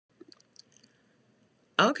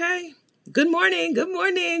Okay. Good morning. Good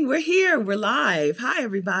morning. We're here. We're live. Hi,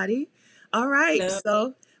 everybody. All right.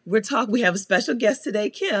 Hello. So we have a special guest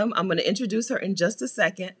today, Kim. I'm going to introduce her in just a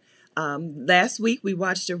second. Last week, we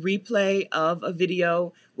watched a replay of a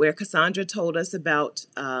video where Cassandra told us about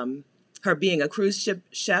her being a cruise ship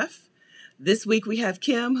chef. This week, we have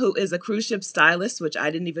Kim, who is a cruise ship stylist, which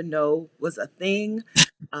I didn't even know was a thing.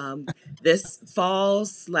 Um, this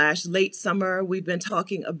fall/late summer, we've been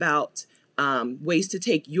talking about ways to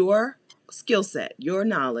take your skill set, your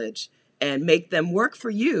knowledge, and make them work for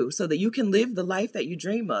you so that you can live the life that you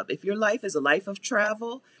dream of. If your life is a life of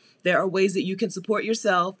travel, there are ways that you can support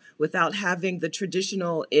yourself without having the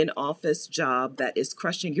traditional in-office job that is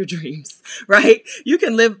crushing your dreams, right? You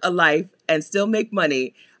can live a life and still make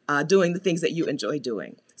money doing the things that you enjoy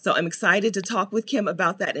doing. So I'm excited to talk with Kim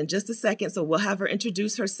about that in just a second. So we'll have her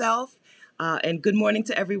introduce herself. And good morning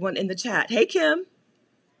to everyone in the chat. Hey, Kim.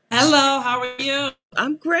 Hello, how are you,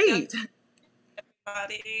 I'm great.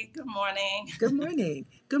 everybody? Good morning. Good morning.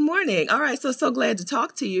 Good morning. All right. So glad to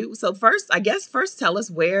talk to you. So first tell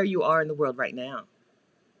us where you are in the world right now.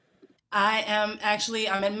 I'm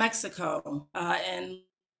in Mexico, in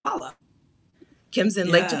Guatemala. Kim's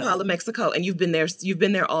in Lake Yes. Chapala, Mexico, and you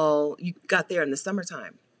got there in the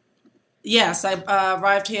summertime. Yes, I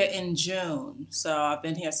arrived here in June. So I've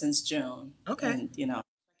been here since June Okay. and, checking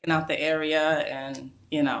out the area and,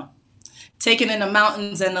 taking in the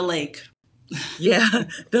mountains and the lake. Yeah,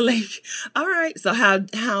 the lake. All right. So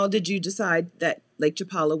how did you decide that Lake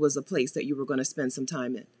Chapala was a place that you were going to spend some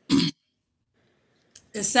time in?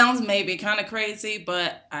 It sounds maybe kind of crazy,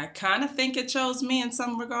 but I kind of think it chose me in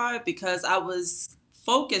some regard because I was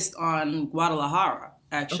focused on Guadalajara,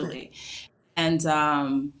 Okay. actually. And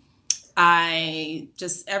I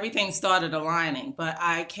just everything started aligning, but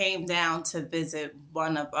I came down to visit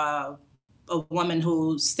one of a woman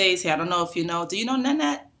who stays here. I don't know if you know. Do you know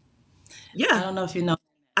Nanette? I Yeah, don't know if you know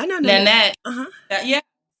I know Nanette. Nanette. Uh-huh. Yeah.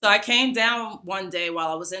 So I came down one day while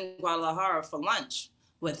I was in Guadalajara for lunch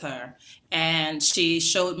with her, and she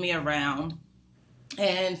showed me around.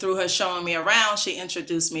 And through her showing me around, she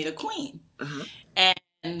introduced me to Queen. Uh-huh.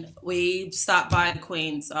 And we stopped by the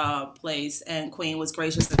Queen's place, and Queen was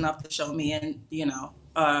gracious enough to show me in,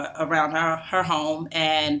 around her home.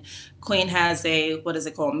 And Queen has a, what is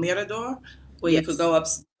it called, mirador, where you could Yes. go up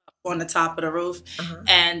on the top of the roof. Uh-huh.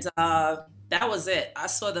 And that was it. I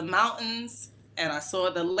saw the mountains and I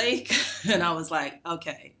saw the lake, and I was like,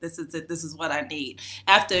 okay, this is it. This is what I need.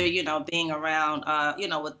 After, being around,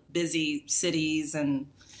 with busy cities and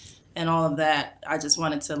all of that, I just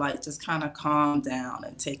wanted to like just kind of calm down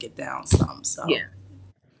and take it down some. So Yeah.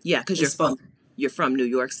 Yeah, because it's supposed, you're from New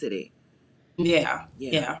York City. yeah,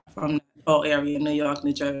 Yeah. yeah, from the whole area, New York,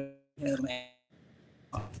 New Jersey, Atlanta.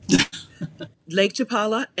 Lake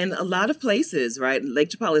Chapala and a lot of places, right? Lake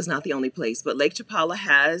Chapala is not the only place, but Lake Chapala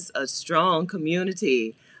has a strong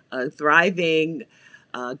community, a thriving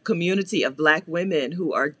community of Black women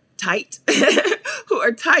who are tight, who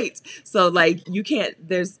are tight. So like you can't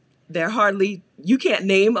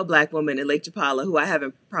name a Black woman in Lake Chapala who I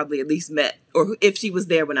haven't probably at least met, or if she was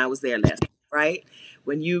there when I was there last, right?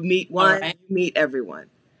 When you meet All one, right. you meet everyone.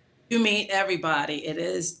 You meet everybody. It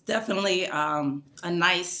is definitely a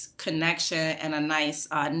nice connection and a nice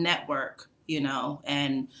network,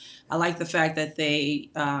 and I like the fact that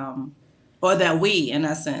or that we, in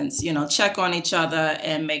essence, check on each other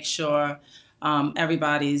and make sure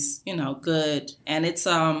everybody's, good. And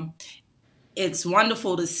it's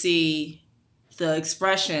wonderful to see the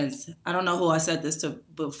expressions. I don't know who I said this to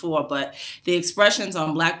before, but the expressions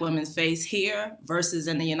on Black women's face here versus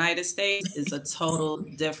in the United States is a total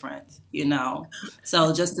difference.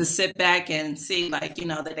 So just to sit back and see, like,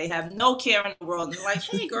 that they have no care in the world and like,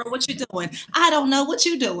 hey, girl, what you doing? I don't know what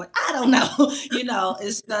you doing. I don't know.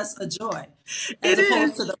 It's just a joy as It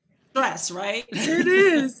opposed to is. the stress, right? It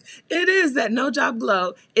is. It is that no job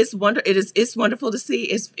glow. It's wonderful to see.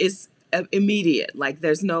 It's immediate. Like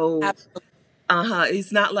there's no uh-huh.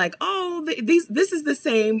 It's not like, oh, this is the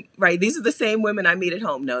same, right? These are the same women I meet at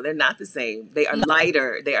home. No, they're not the same. They are No,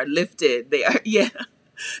 lighter. They are lifted. They are yeah.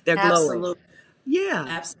 They're glowing. absolutely. Yeah.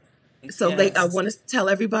 Absolutely. So I Yes. want to tell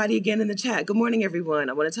everybody again in the chat. Good morning, everyone.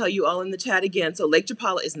 I want to tell you all in the chat again. So Lake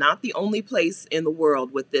Chapala is not the only place in the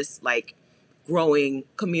world with this like growing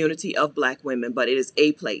community of Black women, but it is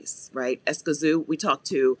a place, right? Escazú, we talked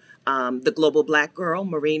to the global Black girl,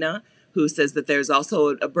 Marina, who says that there's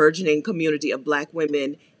also a burgeoning community of Black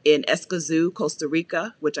women in Escazú, Costa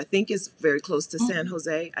Rica, which I think is very close to San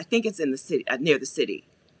Jose. I think it's in the city, near the city.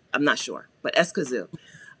 I'm not sure, but Escazú.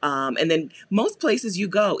 And then most places you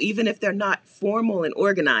go, even if they're not formal and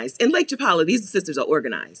organized, in Lake Chapala, these sisters are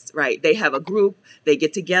organized, right? They have a group, they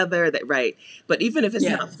get together, that right. But even if it's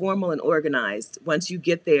Yeah. not formal and organized, once you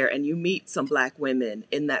get there and you meet some Black women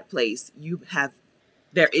in that place, you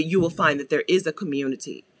will find that there is a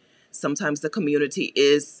community. Sometimes the community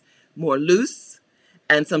is more loose,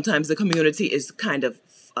 and sometimes the community is kind of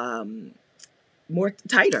more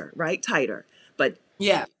tighter, right? Tighter. But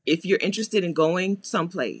Yeah. if you're interested in going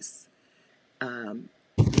someplace,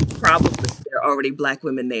 probably there are already Black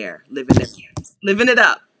women there living it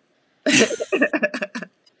up,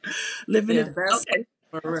 living Yeah. it. That's Okay,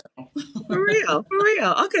 for real. for real, for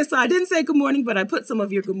real. Okay, so I didn't say good morning, but I put some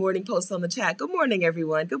of your good morning posts on the chat. Good morning,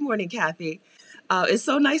 everyone. Good morning, Kathy. It's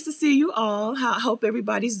so nice to see you all. I hope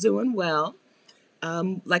everybody's doing well.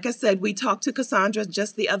 Like I said, we talked to Cassandra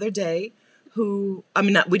just the other day.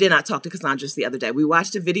 We did not talk to Cassandra just the other day. We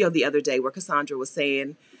watched a video the other day where Cassandra was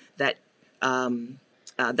saying that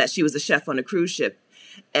that she was a chef on a cruise ship.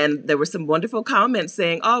 And there were some wonderful comments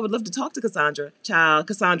saying, "Oh, I would love to talk to Cassandra." Child,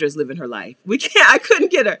 Cassandra is living her life. I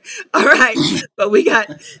couldn't get her. All right.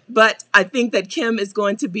 But I think that Kim is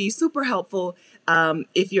going to be super helpful.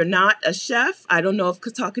 If you're not a chef, I don't know if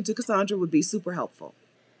talking to Cassandra would be super helpful.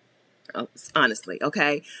 Honestly,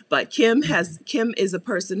 okay. But Kim is a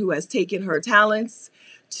person who has taken her talents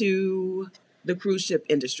to the cruise ship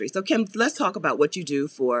industry. So Kim, let's talk about what you do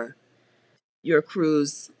for your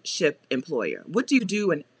cruise ship employer. What do you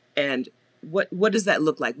do, and what does that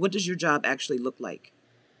look like? What does your job actually look like?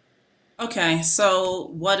 Okay.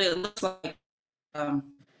 So what it looks like, um,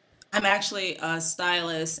 I'm actually a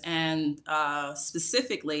stylist, and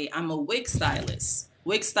specifically, I'm a wig stylist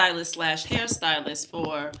slash hair stylist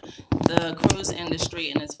for the cruise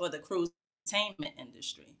industry, and it's for the cruise entertainment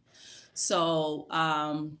industry. So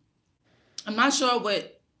I'm not sure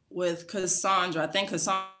with Cassandra. I think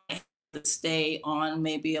Cassandra had to stay on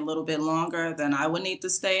maybe a little bit longer than I would need to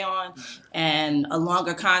stay on, and a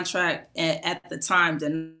longer contract at the time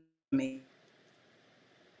than me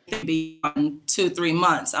be on 2 3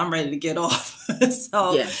 months. I'm ready to get off.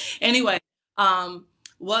 So Yeah. anyway,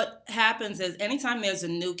 what happens is anytime there's a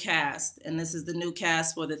new cast, and this is the new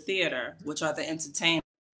cast for the theater, which are the entertainment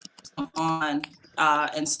on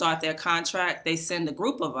and start their contract, they send a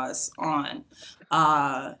group of us on.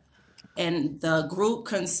 And the group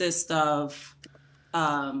consists of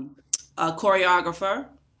a choreographer,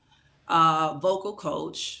 vocal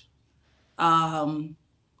coach, um,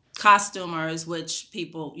 costumers, which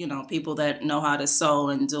people that know how to sew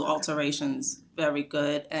and do alterations very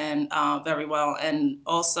good and very well, and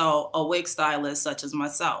also a wig stylist such as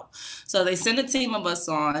myself. So they send a team of us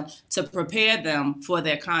on to prepare them for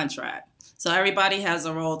their contract. So everybody has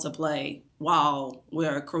a role to play while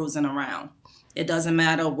we're cruising around. It doesn't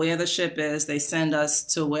matter where the ship is; they send us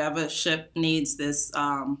to wherever ship needs this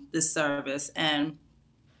service. And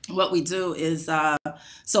what we do is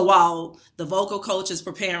so while the vocal coach is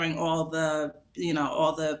preparing all the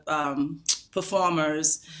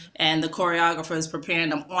performers, and the choreographer is preparing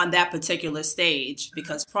them on that particular stage,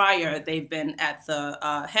 because prior they've been at the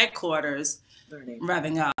headquarters Learning.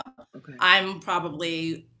 revving up. Okay.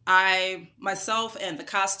 I myself and the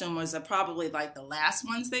costumers are probably like the last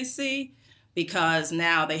ones they see, because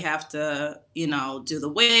now they have to do the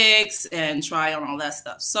wigs and try on all that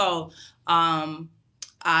stuff. So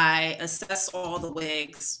I assess all the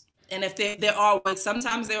wigs, and if there are wigs,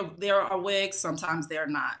 sometimes there are wigs, sometimes they're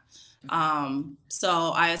not.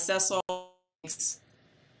 So I assess all wigs,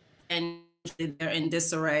 and if they're in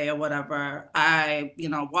disarray or whatever, I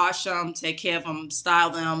wash them, take care of them, style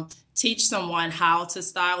them, teach someone how to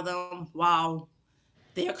style them while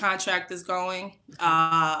their contract is going,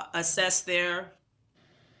 assess their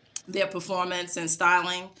performance and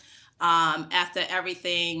styling. After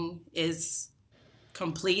everything is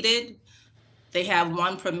completed, they have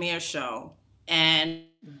one premiere show and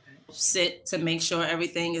sit to make sure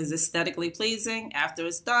everything is aesthetically pleasing. After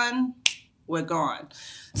it's done, we're gone.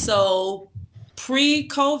 So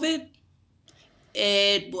pre-COVID,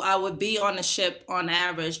 I would be on the ship on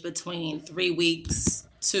average between 3 weeks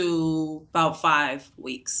to about 5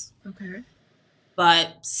 weeks. Okay.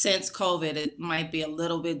 But since COVID, it might be a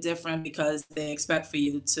little bit different because they expect for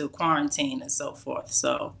you to quarantine and so forth.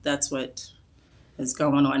 So that's what is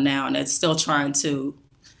going on now. And it's still trying to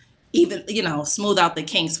even, smooth out the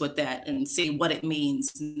kinks with that and see what it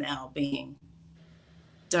means now being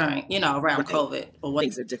during, around Right. COVID or what.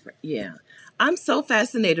 Things are different. Yeah. I'm so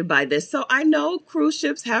fascinated by this. So I know cruise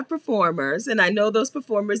ships have performers, and I know those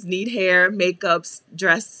performers need hair, makeups,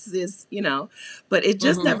 dresses, but it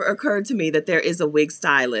just Mhm. never occurred to me that there is a wig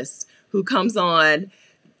stylist who comes on,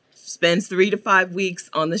 spends 3 to 5 weeks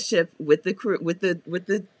on the ship with the crew, with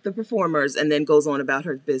the performers, and then goes on about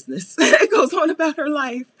her business. Goes on about her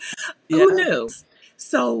life. Who Yeah. knew?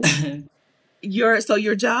 So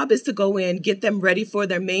your job is to go in, get them ready for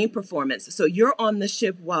their main performance. So you're on the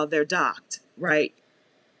ship while they're docked, right?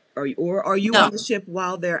 Or are you No, on the ship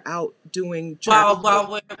while they're out doing while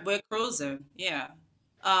traffic? we're cruising, yeah.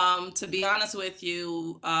 To be honest with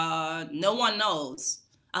you, no one knows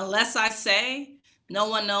unless I say. No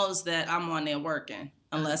one knows that I'm on there working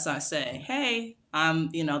unless I say, "Hey,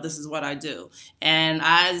 this is what I do," and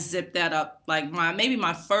I zip that up like maybe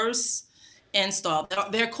my first install.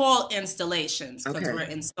 They're called installations because we're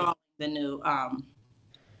Okay. installing the new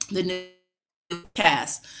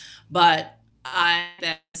cast, but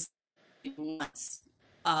that's once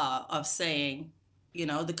of saying,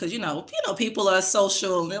 because people are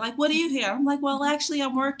social and they're like, "What are you here?" I'm like, "Well, actually,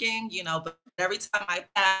 I'm working," but every time I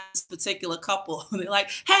pass this particular couple, they're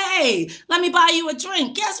like, "Hey, let me buy you a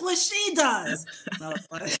drink. Guess what she does?" And I was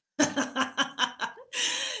like,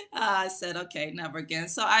 I said, "Okay, never again."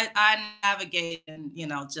 So I navigate and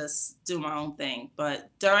just do my own thing.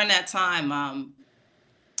 But during that time,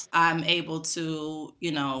 I'm able to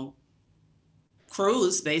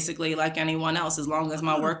cruise basically like anyone else as long as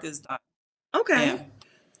my Oh, work is done. okay. Yeah.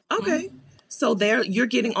 Mhm. Okay. So there you're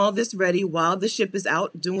getting all this ready while the ship is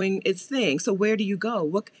out doing its thing. So where do you go?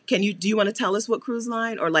 What can you do you want to tell us what cruise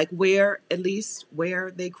line or like where at least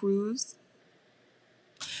where they cruise?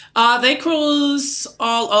 They cruise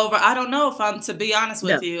all over. I don't know if I'm to be honest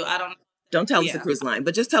with No. you. I don't. Don't tell us the Yeah. cruise line,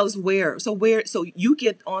 but just tell us where. So you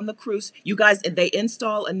get on the cruise, you guys they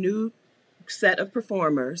install a new set of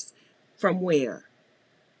performers from where?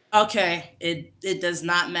 Okay. It does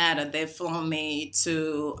not matter. They've flown me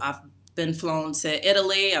to. I've been flown to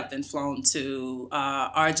Italy. I've been flown to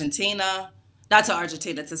Argentina. Not to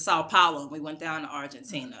Argentina, to Sao Paulo. We went down to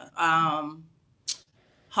Argentina.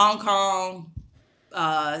 Hong Kong,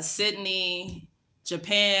 Sydney,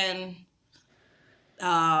 Japan,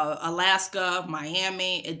 Alaska,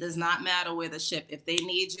 Miami. It does not matter where the ship. If they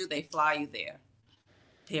need you, they fly you there.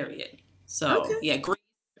 Period. So Okay. yeah, Greece.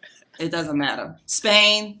 It doesn't matter.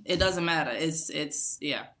 Spain. It doesn't matter. It's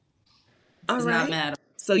yeah. It All does not right. matter.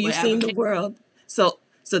 So you've Wherever. seen the world. So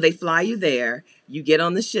they fly you there. You get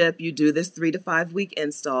on the ship. You do this 3 to 5 week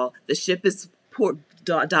install. The ship is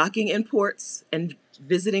docking in ports and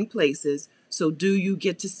visiting places. So do you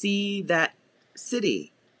get to see that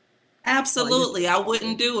city while you're Absolutely. I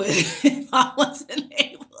wouldn't do it if I wasn't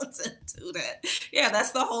able to do that. Yeah,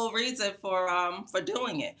 that's the whole reason for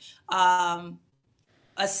doing it.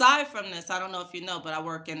 Aside from this, I don't know if you know, but I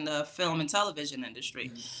work in the film and television industry.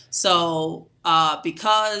 there? So,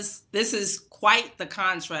 because this is quite the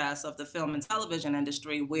contrast of the film and television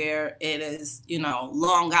industry, where it is,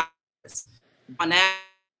 long hours on that,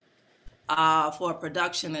 for a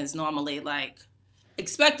production is normally like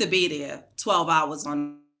expect to be there 12 hours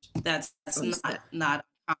on. That's On not set. not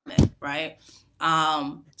common, right?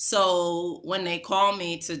 So when they call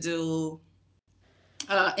me to do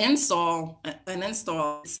an install,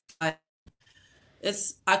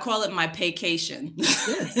 it's I call it my paycation.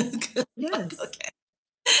 Yes. Like, Yes. okay,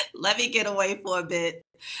 let me get away for a bit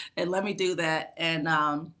and let me do that. And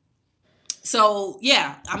so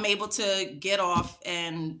yeah, I'm able to get off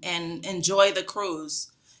and enjoy the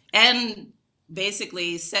cruise and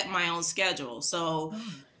basically set my own schedule. So Oh,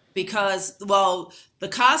 because the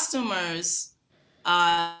costumers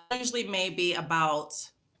usually maybe about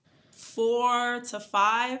 4 to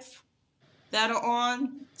 5 that are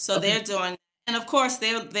on. So okay. they're doing, and of course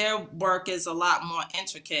their work is a lot more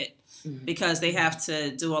intricate Mhm. because they have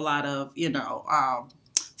to do a lot of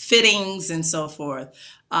fittings and so forth.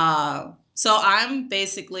 So I'm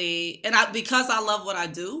basically, because I love what I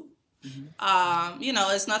do. Mhm.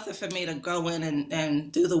 It's nothing for me to go in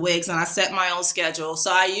and do the wigs, and I set my own schedule.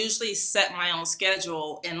 So I usually set my own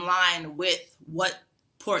schedule in line with what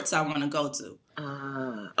ports I want to go to.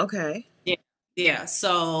 Ah, okay. Yeah. Yeah.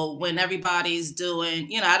 So when everybody's doing,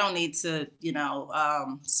 I don't need to,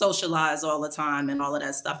 socialize all the time and all of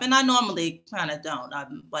that stuff. And I normally kind of don't.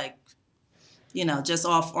 I'm like, just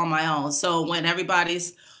off on my own. So when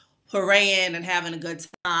everybody's hooraying and having a good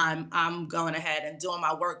time, I'm going ahead and doing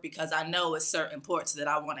my work because I know it's certain ports that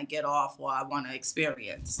I want to get off or I want to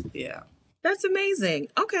experience. Yeah. That's amazing.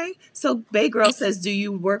 Okay. So Bay Girl says, do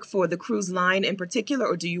you work for the cruise line in particular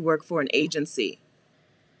or do you work for an agency?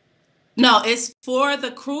 No, it's for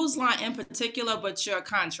the cruise line in particular, but you're a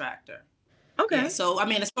contractor. Yeah. Okay. So I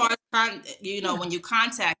mean, as far as Yeah. when you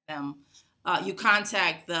contact them, you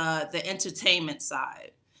contact the entertainment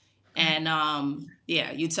side, and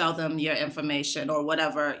yeah, you tell them your information or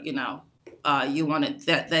whatever you want to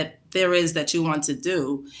that there is that you want to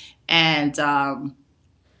do, and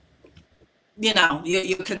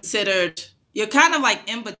you're considered, you're kind of like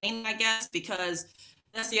in between, I guess, because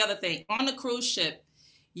that's the other thing. On the cruise ship,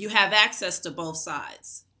 you have access to both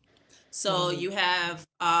sides. So Mm-hmm. you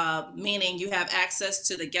have, meaning you have access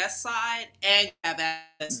to the guest side and you have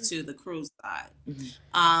access to the cruise side.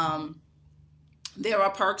 Mm-hmm. Um, there are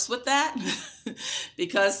perks with that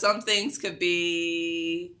because some things could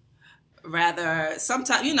be rather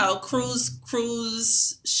sometimes,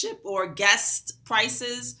 cruise ship or guest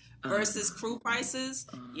prices versus crew prices.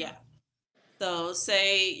 Yeah. So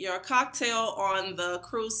say your cocktail on the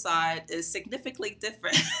cruise side is significantly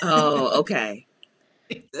different. Oh, okay.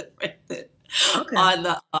 Different Okay. on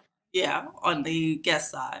the on the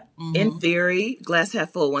guest side. In Hmm. theory, Glass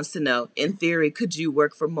Half Full wants to know, in theory, could you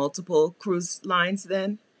work for multiple cruise lines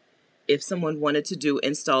then? If someone wanted to do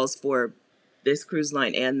installs for this cruise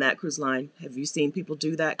line and that cruise line, have you seen people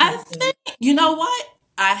do that kind I of thing? think, you know what,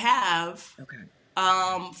 I have,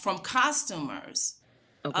 Okay. from costumers.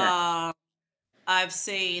 Okay. Um, I've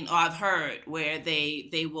seen or I've heard where they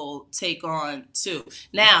will take on two.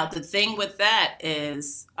 Now the thing with that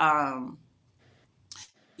is,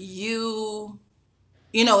 you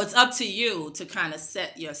it's up to you to kind of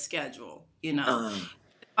set your schedule. Uh,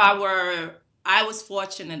 I were I was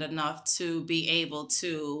fortunate enough to be able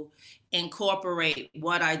to incorporate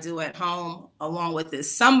what I do at home along with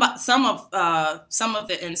this. Some of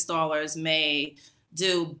the installers may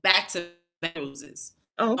do back to back cruises.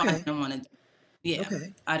 oh, I okay. didn't want to. Yeah,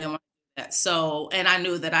 Okay. I didn't want to do that. So, and I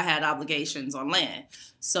knew that I had obligations on land.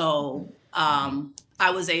 So, I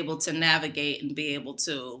was able to navigate and be able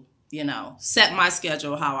to, set my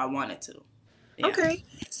schedule how I wanted to. Yeah. Okay.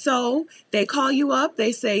 So they call you up.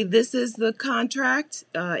 They say, this is the contract.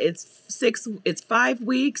 It's 5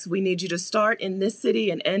 weeks. We need you to start in this city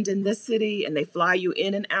and end in this city. And they fly you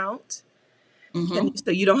in and out. Hmm. So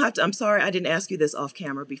you don't have to, I'm sorry, I didn't ask you this off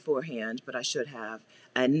camera beforehand, but I should have.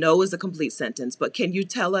 And no is a complete sentence, but can you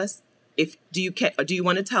tell us if, do you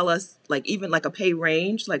want to tell us like even like a pay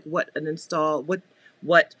range, like what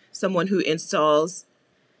someone who installs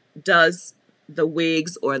does the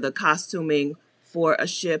wigs or the costuming for a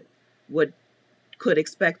ship would could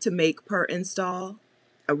expect to make per install?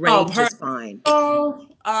 A Oh, range is fine. oh,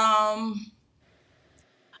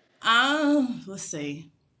 let's see.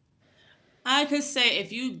 I could say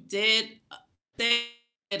if you did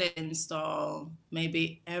an install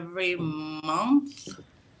maybe every month. If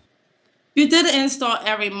you did an install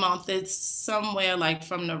every month, it's somewhere like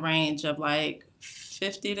from the range of like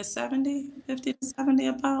 50 to 70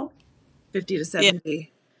 about. 50 to Yeah,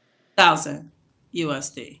 70. 1,000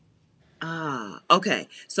 USD. Ah, okay.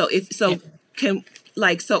 So if Yeah. can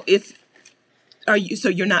like so if are you so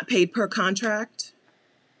you're not paid per contract?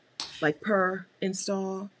 Like per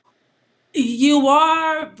install? You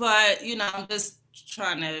are, but I'm just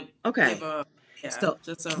trying to give Okay. a, yeah, So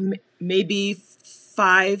just a maybe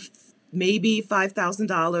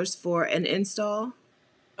 $5,000 for an install.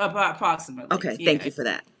 about approximately. Okay, thank Yeah. you for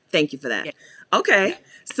that. Thank you for that. Yeah. Yeah. Okay.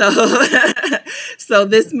 So so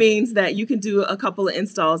this means that you can do a couple of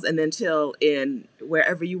installs and then chill in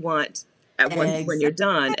wherever you want at one when you're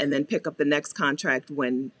Exactly. done and then pick up the next contract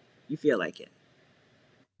when you feel like it.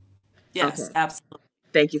 Yes, Okay. absolutely.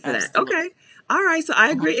 Thank you for that. Absolutely. Okay. All right. So I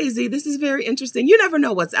Mhm. agree, AZ. This is very interesting. You never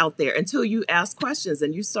know what's out there until you ask questions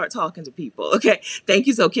and you start talking to people. Okay. Thank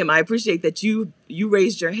you. So Kim, I appreciate that you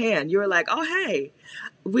raised your hand. You were like, oh hey,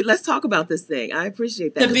 let's talk about this thing. I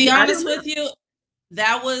appreciate that To because be I didn't honest know. with you,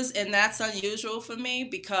 that's unusual for me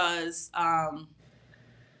because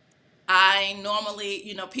I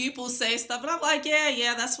normally, people say stuff and I'm like, yeah,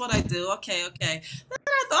 yeah, that's what I do. Okay, okay. Then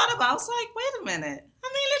I thought about it, I was like, wait a minute. I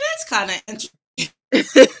mean, it is kind of interesting.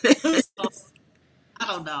 So, I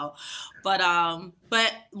don't know. But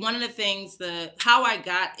one of the things that how I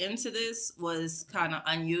got into this was kind of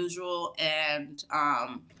unusual, and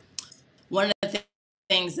one of the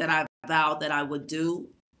things that I vowed that I would do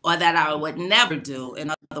or that I would never do,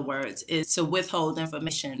 in other words, is to withhold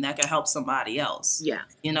information that could help somebody else. Yeah,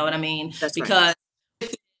 You know what I mean? that's right.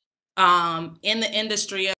 Because in the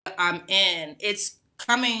industry I'm in, it's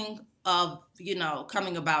coming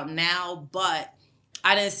about now, but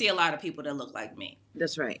I didn't see a lot of people that look like me,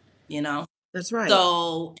 That's right. you know? That's right.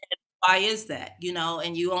 So why is that?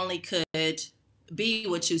 And you only could be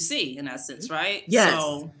what you see in essence, right? Yes.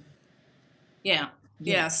 So yeah.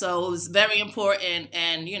 Yeah. Yeah. So it was very important.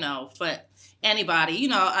 And, for anybody,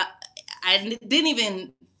 I didn't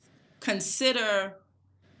even consider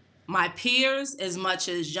my peers as much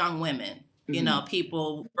as young women. you know,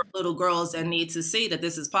 people, little girls that need to see that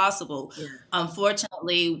this is possible. Yeah.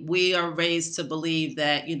 Unfortunately, we are raised to believe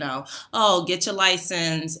that, you know, oh, get your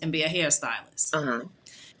license and be a hairstylist. Uh-huh.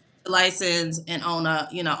 License and own a,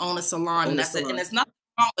 you know, own a salon, Own and a that's it. And salon. there's nothing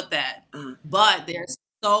wrong with that. Uh-huh. But there's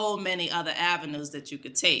so many other avenues that you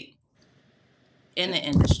could take in the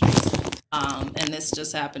industry. And this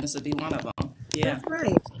just happens to be one of them. Yeah. That's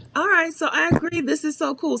right. All right. So I agree. This is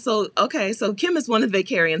so cool. So, okay. So Kim is one of the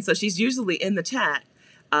Vicarians. So she's usually in the chat.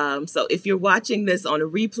 So if you're watching this on a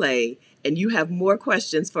replay and you have more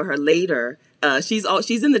questions for her later, she's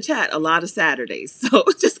in the chat a lot of Saturdays. So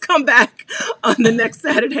just come back on the next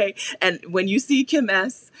Saturday. And when you see Kim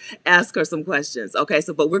S., ask her some questions. Okay.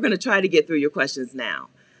 So, but we're going to try to get through your questions now.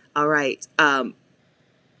 All right.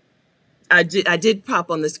 I did pop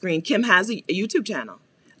on the screen. Kim has a YouTube channel,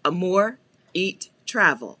 Amore Eat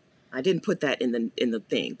Travel. I didn't put that in the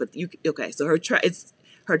thing, but okay. So her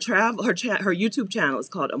YouTube channel is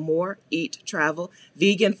called Amore Eat Travel,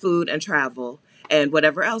 vegan food and travel, and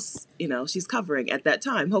whatever else she's covering at that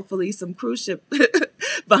time. Hopefully some cruise ship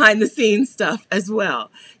behind the scenes stuff as well.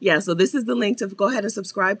 Yeah. So this is the link to go ahead and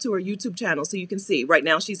subscribe to her YouTube channel so you can see. Right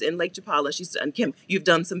now she's in Lake Chapala. Kim, you've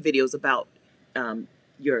done some videos about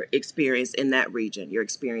your experience in that region, your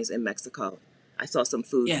experience in Mexico. I saw some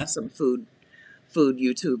food, food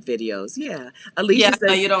YouTube videos. Yeah. Alicia says,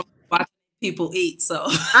 no, you don't watch people eat, so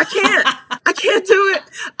I can't do it.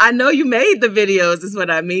 I know you made the videos is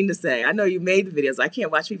what I mean to say. I know you made the videos. I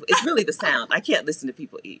can't watch people. It's really the sound. I can't listen to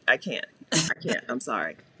people eat. I can't. I'm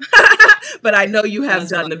sorry. But I know you have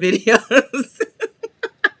done the videos.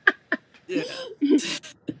 Yeah.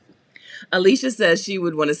 Alicia says she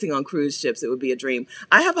would want to sing on cruise ships. It would be a dream.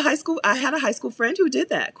 I had a high school friend who did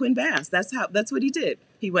that. Quinn Bass. That's what he did.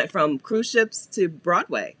 He went from cruise ships to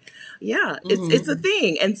Broadway. Yeah, it's a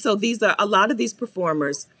thing. And so these are a lot of these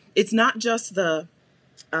performers. It's not just the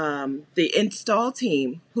install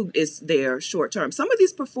team who is there short term. Some of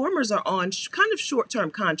these performers are on kind of short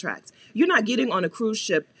term contracts. You're not getting on a cruise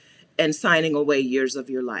ship and signing away years of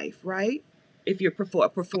your life, right? If you're a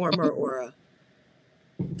performer or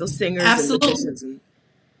those singers. Absolutely. And musicians.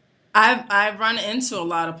 I've run into a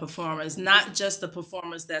lot of performers, not just the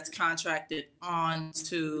performers that's contracted on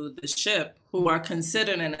to the ship, who are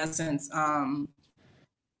considered in essence,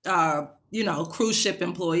 cruise ship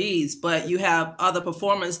employees, but you have other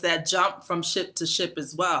performers that jump from ship to ship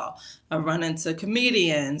as well. I run into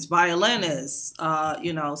comedians, violinists,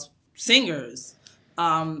 singers,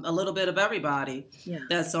 a little bit of everybody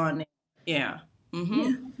that's on there. Yeah.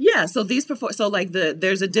 Mm-hmm. Yeah. So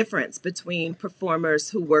there's a difference between performers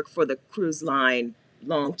who work for the cruise line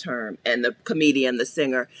long term and the comedian, the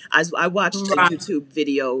singer. I watched a YouTube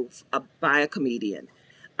video by a comedian,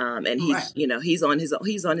 and he's on his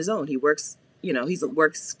own. He works,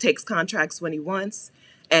 takes contracts when he wants,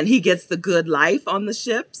 and he gets the good life on the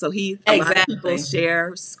ship. So a lot of people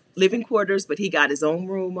share living quarters, but he got his own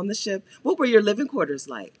room on the ship. What were your living quarters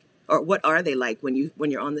like, or what are they like when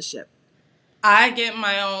you're on the ship? I get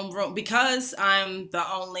my own room because I'm the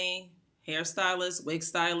only hairstylist, wig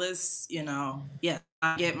stylist, I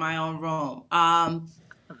get my own room.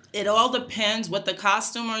 It all depends with the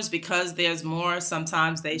costumers because there's more,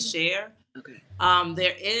 sometimes they share. Okay.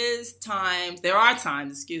 There are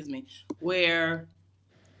times, where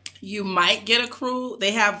you might get a crew.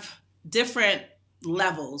 They have different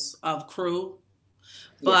levels of crew.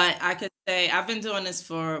 But I could say I've been doing this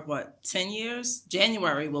for 10 years?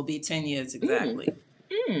 January will be 10 years exactly.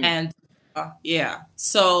 And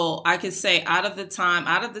so I could say out of the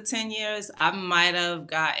 10 years, I might have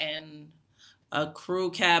gotten a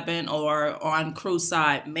crew cabin or on crew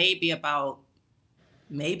side, maybe about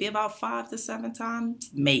 5 to 7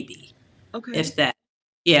 times, maybe. Okay. If that.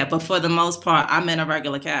 Yeah, but for the most part, I'm in a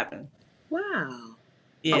regular cabin. Wow.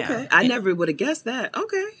 Yeah. Okay. I never would have guessed that.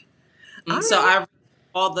 Okay. So I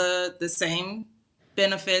all the same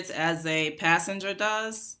benefits as a passenger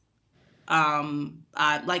does.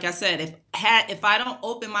 Like I said, if I don't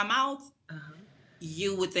open my mouth,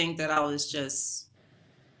 you would think that I was just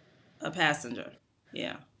a passenger.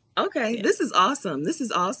 Yeah. Okay. Yeah. This is awesome.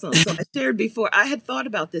 So I shared before, I had thought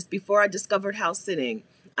about this before I discovered house sitting.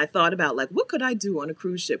 I thought about what could I do on a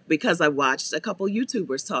cruise ship, because I watched a couple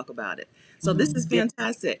YouTubers talk about it. So this is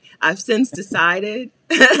fantastic. I've since decided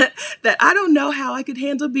that I don't know how I could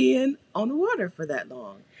handle being on the water for that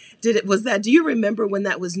long. Do you remember when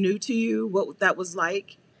that was new to you? What that was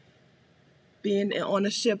like? Being on a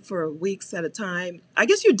ship for weeks at a time. I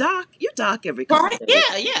guess you dock every couple of days.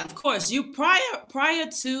 Yeah, of course. You prior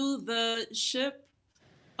to the ship,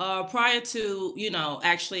 prior to,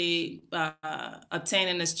 actually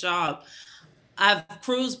obtaining this job, I've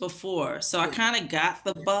cruised before, so I kind of got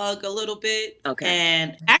the bug a little bit. Okay.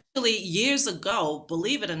 And actually, years ago,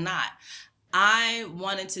 believe it or not, I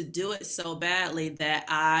wanted to do it so badly that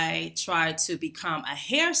I tried to become a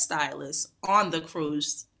hairstylist on the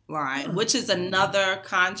cruise line, which is another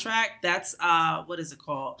contract. That's what is it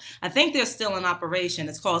called? I think they're still in operation.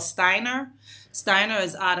 It's called Steiner. Steiner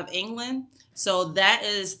is out of England. So that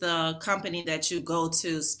is the company that you go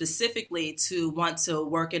to specifically to want to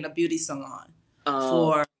work in a beauty salon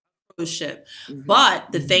Oh. for cruise ship.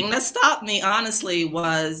 But the thing that stopped me, honestly,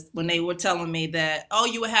 was when they were telling me that, oh,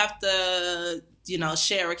 you would have to,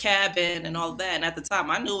 share a cabin and all that. And at the time,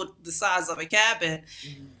 I knew the size of a cabin,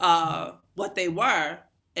 what they were,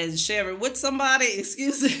 and sharing with somebody.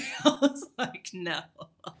 Excuse me, I was like, no.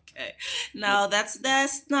 Okay, no, that's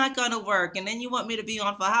not gonna work. And then you want me to be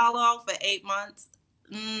on for how long? For 8 months?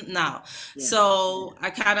 No. Yeah. So I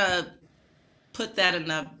kind of put that in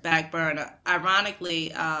the back burner.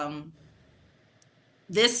 Ironically,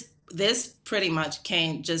 this pretty much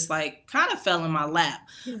came just like kind of fell in my lap.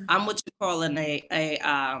 Yeah. I'm what you call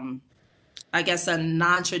I guess a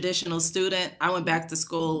non-traditional student. I went back to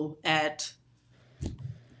school at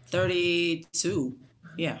 32.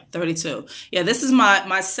 Yeah, 32. Yeah, this is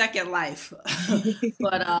my second life.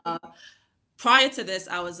 But prior to this,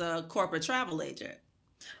 I was a corporate travel agent,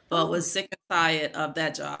 but was sick and tired of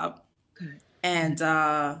that job. Okay. And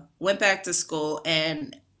went back to school,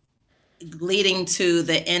 and leading to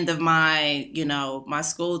the end of my, my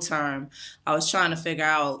school term, I was trying to figure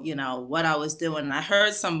out, what I was doing. And I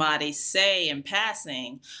heard somebody say in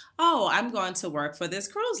passing, oh, I'm going to work for this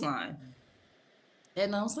cruise line.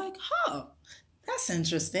 And I was like, huh, that's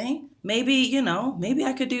interesting. Maybe, maybe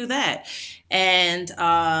I could do that. And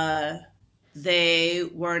they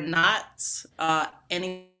were not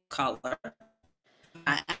any color.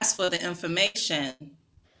 I asked for the information.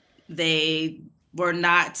 They were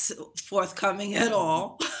not forthcoming at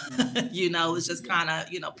all. It was just kind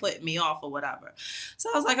of, putting me off or whatever. So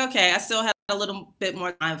I was like, okay, I still had a little bit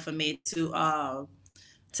more time for me to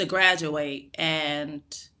graduate. And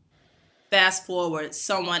fast forward,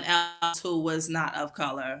 someone else who was not of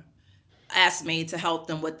color asked me to help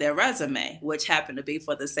them with their resume, which happened to be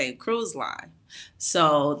for the same cruise line.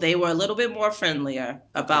 So they were a little bit more friendlier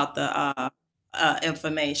about the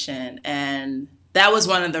information. And that was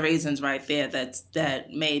one of the reasons right there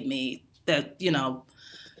that made me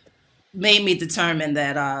determine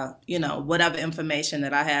that, whatever information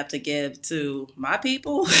that I have to give to my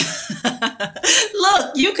people,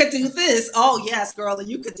 look, you could do this. Oh, yes, girl, and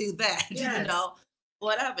you could do that. Yes.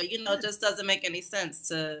 Whatever, just doesn't make any sense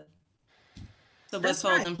to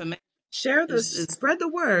withhold information. Share this, spread the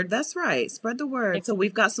word. That's right. Spread the word. So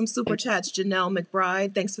we've got some super chats. Janelle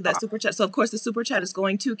McBride, thanks for that super chat. So of course the super chat is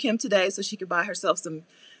going to Kim today so she could buy herself some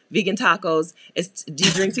vegan tacos. Do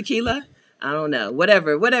you drink tequila? I don't know.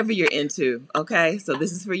 Whatever you're into. Okay. So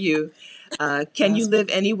this is for you. Can you live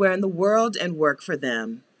anywhere in the world and work for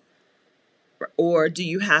them? Or do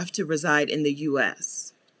you have to reside in the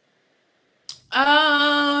US?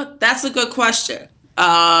 That's a good question.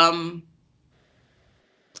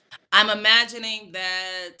 I'm imagining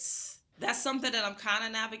that's something that I'm kind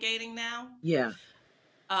of navigating now. Yeah.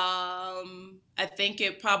 I think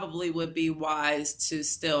it probably would be wise to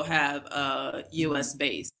still have a US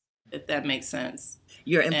base, if that makes sense.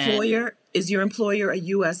 Is your employer a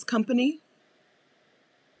US company?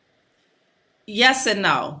 Yes and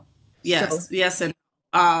no. Yes, yes and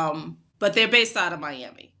no. But they're based out of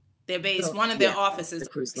Miami. They're based, one of their offices. The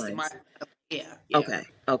cruise lines. Yeah. Okay.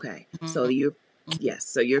 Mm-hmm. So you're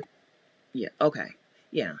yeah. Okay.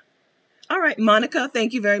 Yeah. All right, Monica,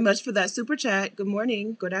 thank you very much for that super chat. Good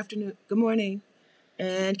morning. Good afternoon. Good morning.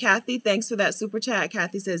 And Kathy, thanks for that super chat.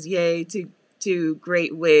 Kathy says, yay to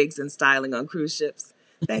great wigs and styling on cruise ships.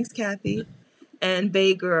 Thanks, Kathy. And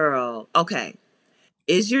Bay Girl. Okay.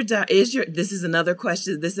 This is another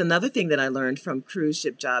question. This is another thing that I learned from cruise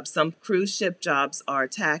ship jobs. Some cruise ship jobs are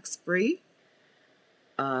tax-free.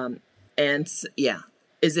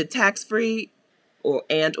 Is it tax-free or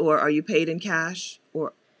are you paid in cash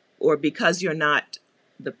or because you're not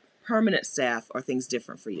the permanent staff, are things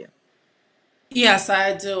different for you? Yes,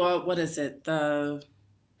 I do. What is it? The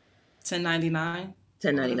 1099?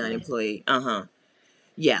 1099 employee.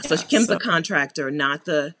 Yeah. So Kim's a contractor, not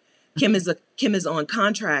the Kim is on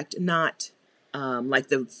contract, not like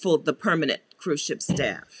the permanent cruise ship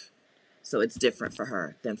staff. So it's different for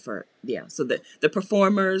her than for So the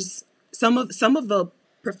performers, some of the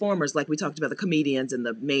performers, like we talked about, the comedians and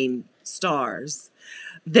the main stars,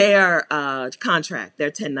 they're contract. They're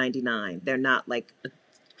 1099. They're not like a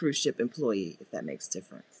cruise ship employee, if that makes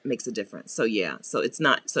a difference. So yeah, so it's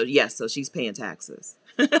not, so yes, so she's paying taxes.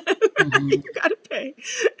 Mm-hmm. You gotta pay.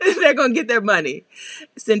 They're gonna get their money.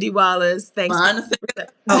 Cindy Wallace, thanks.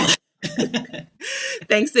 Oh.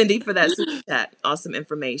 Thanks, Cindy, for that super chat. Awesome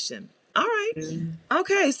information. All right.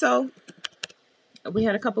 Okay, so we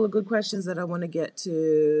had a couple of good questions that I want to get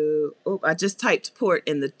to. Oh, I just typed port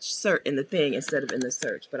in the thing instead of in the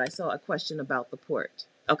search, but I saw a question about the port.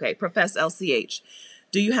 Okay, Profess LCH.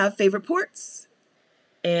 Do you have favorite ports?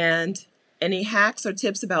 And any hacks or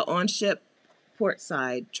tips about on-ship port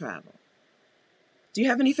side travel? Do you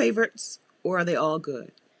have any favorites, or are they all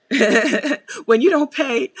good? When you don't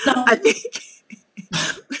pay, No. I think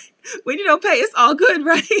when you don't pay, it's all good,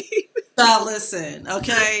 right? Now listen,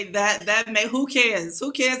 okay, that may, who cares?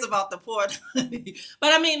 Who cares about the port?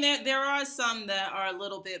 But I mean, there are some that are a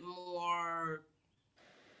little bit more,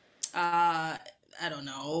 I don't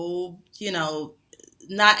know,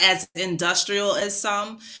 not as industrial as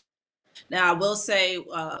some. Now I will say,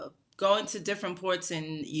 going to different ports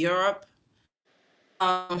in Europe,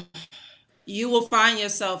 you will find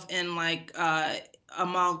yourself in like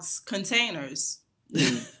amongst containers,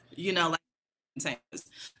 like containers.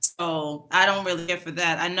 So I don't really care for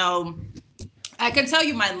that. I know I can tell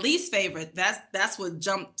you my least favorite. That's what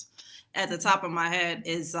jumped at the top of my head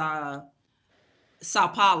is Sao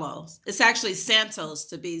Paulo. It's actually Santos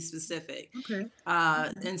to be specific. Okay.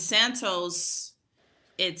 In Santos,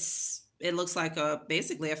 it looks like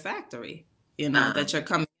basically a factory, that you're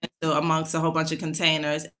coming into amongst a whole bunch of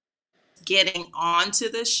containers. Getting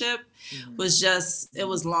onto the ship was it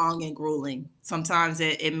was long and grueling. Sometimes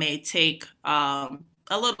it may take a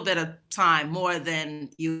little bit of time, more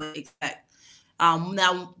than you would expect.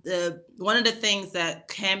 Now, one of the things that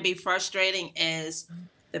can be frustrating is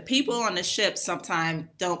the people on the ship sometimes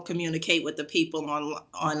don't communicate with the people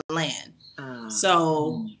on land.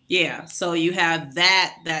 So yeah, so you have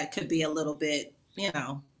that could be a little bit,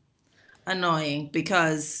 annoying,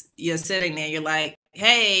 because you're sitting there, you're like,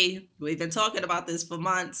 hey, we've been talking about this for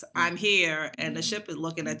months. I'm here. And the ship is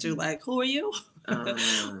looking at you like, who are you?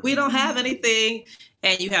 We don't have anything.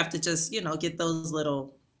 And you have to just, get those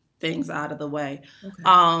little things out of the way. Okay.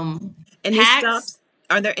 Any stops?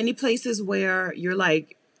 Are there any places where you're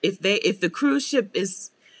like, if the cruise ship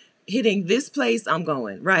is hitting this place, I'm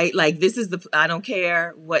going, right? Like, this is I don't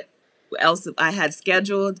care what else I had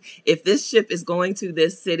scheduled. If this ship is going to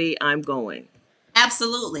this city, I'm going.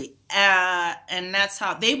 Absolutely. And that's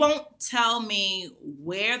how they won't tell me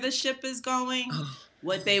where the ship is going.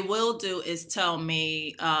 What they will do is tell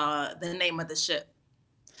me the name of the ship.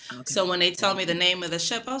 Okay. So when they tell me the name of the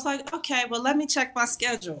ship, I was like, okay, well, let me check my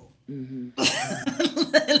schedule. And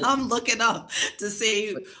I'm looking up to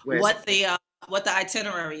see what the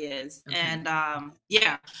itinerary is. Okay. And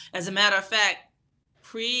yeah, as a matter of fact,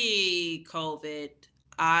 pre-COVID,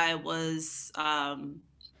 I was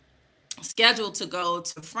scheduled to go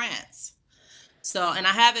to France. So, and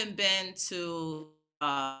I haven't been to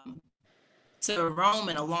Rome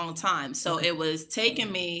in a long time. So it was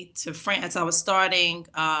taking me to France. I was starting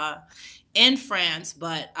in France,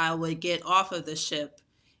 but I would get off of the ship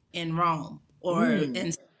in Rome or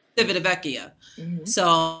in Civitavecchia.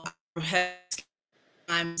 So I had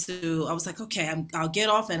time I was like, okay, I'll get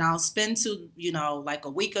off and I'll spend like a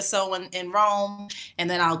week or so in Rome, and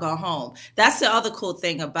then I'll go home. That's the other cool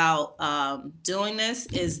thing about doing this,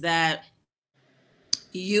 is that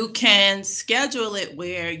you can schedule it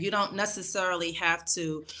where you don't necessarily have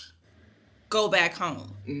to go back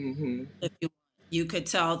home. If you could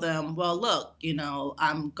tell them, well, look,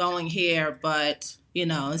 I'm going here, but,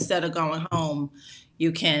 instead of going home,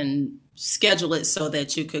 you can schedule it so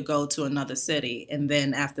that you could go to another city. And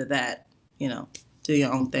then after that, do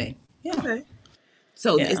your own thing. Yeah. Okay.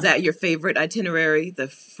 So is that your favorite itinerary,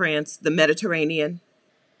 the Mediterranean?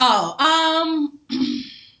 Oh,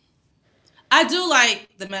 I do like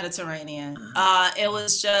the Mediterranean. It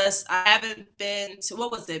was just, I haven't been to,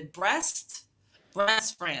 what was it, Brest,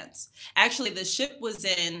 France. Actually, the ship was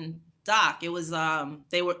in dock. It was,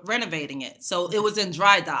 they were renovating it. So it was in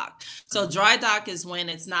dry dock. So dry dock is when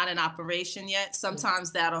it's not in operation yet.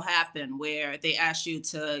 Sometimes that'll happen where they ask you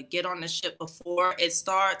to get on the ship before it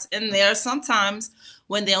starts. And there's sometimes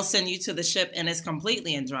when they'll send you to the ship and it's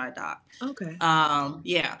completely in dry dock. Okay.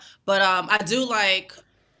 Yeah. But I do like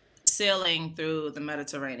sailing through the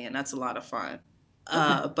Mediterranean. That's a lot of fun.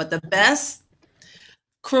 But the best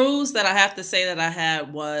cruise that I have to say that I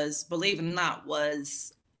had was, believe it or not,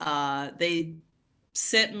 was they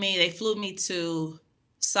flew me to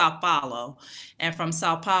Sao Paulo. And from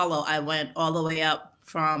Sao Paulo, I went all the way up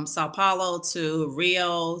from Sao Paulo to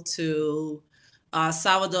Rio to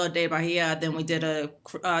Salvador de Bahia. Then we did a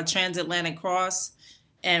transatlantic cross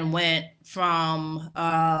and went from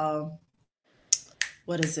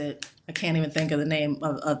what is it? I can't even think of the name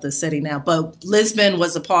of the city now, but Lisbon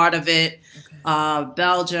was a part of it. Okay.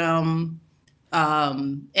 Belgium,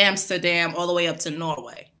 Amsterdam, all the way up to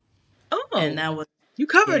Norway. Oh, and that was you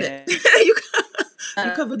covered it.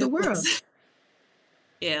 You covered the world.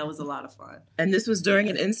 Yeah, it was a lot of fun. And this was during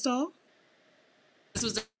an install? This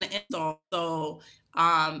was an install. So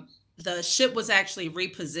the ship was actually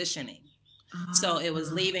repositioning. So it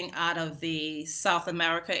was leaving out of the South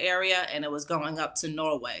America area and it was going up to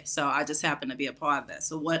Norway. So I just happened to be a part of that.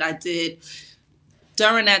 So what I did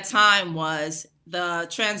during that time was the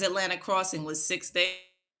transatlantic crossing was 6 days.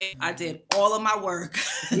 I did all of my work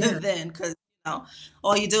then because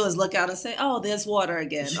all you do is look out and say, oh, there's water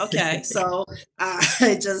again. Okay. So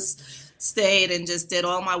I just stayed and just did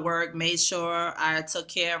all my work, made sure I took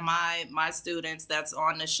care of my students that's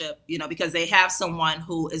on the ship, because they have someone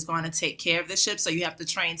who is going to take care of the ship. So you have to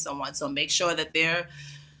train someone. So make sure that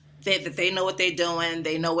they know what they're doing.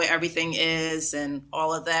 They know where everything is and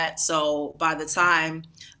all of that. So by the time,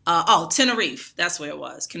 Tenerife, that's where it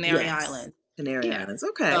was. Canary Islands. Canary Islands.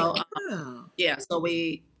 Okay. So, so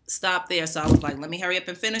we stopped there. So I was like, let me hurry up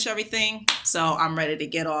and finish everything. So I'm ready to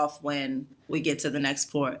get off when we get to the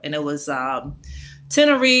next port. And it was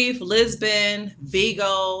Tenerife, Lisbon,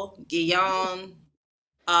 Vigo, Guyane,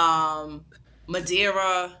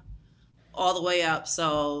 Madeira, all the way up.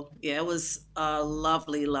 So yeah, it was a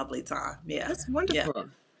lovely, lovely time. Yeah. That's wonderful.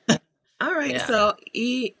 Yeah. All right. Yeah. So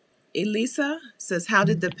Elisa says, how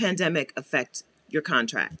did the pandemic affect your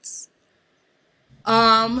contracts?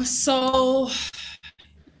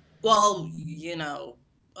 Well,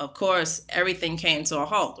 of course, everything came to a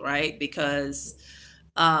halt, right? Because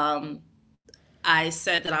I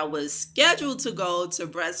said that I was scheduled to go to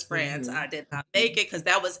Brest, France. I did not make it because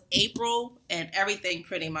that was April and everything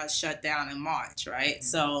pretty much shut down in March, right?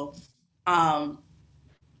 So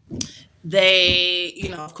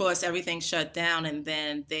they, of course, everything shut down and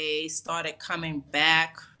then they started coming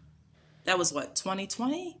back. That was what,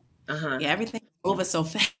 2020? Yeah, everything over so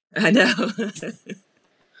fast. I know.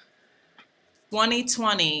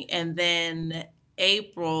 2020, and then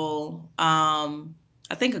April,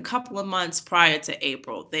 I think a couple of months prior to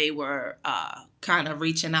April, they were kind of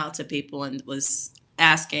reaching out to people and was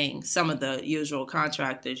asking some of the usual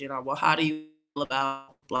contractors, well, how do you feel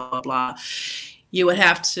about blah, blah, blah. You would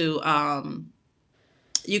have to,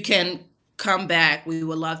 you can come back. We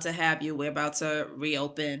would love to have you. We're about to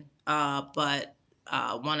reopen, but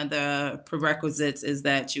one of the prerequisites is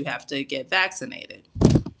that you have to get vaccinated.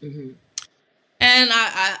 And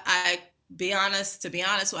I to be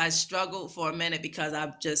honest, I struggled for a minute because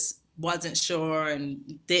I just wasn't sure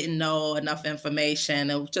and didn't know enough information.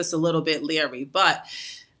 It was just a little bit leery. But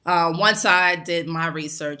once I did my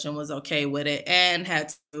research and was okay with it and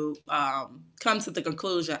had to come to the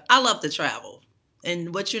conclusion, I love to travel.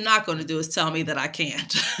 And what you're not going to do is tell me that I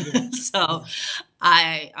can't. So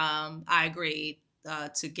I agreed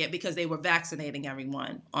to get, because they were vaccinating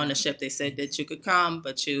everyone on the ship. They said that you could come,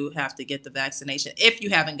 but you have to get the vaccination if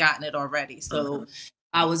you haven't gotten it already. So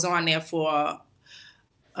I was on there for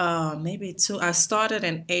maybe I started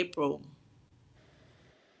in April.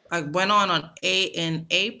 I went on in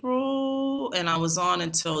April and I was on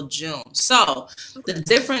until June. So the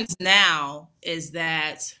difference now is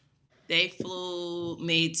that they flew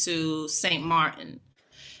me to St. Martin.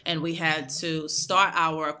 And we had to start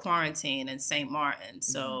our quarantine in St. Martin.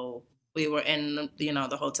 So we were in,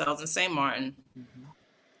 the hotels in St. Martin.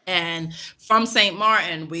 And from St.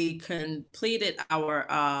 Martin, we completed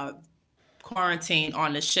our quarantine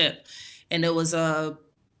on the ship. And it was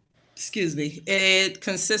it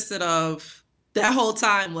consisted of, that whole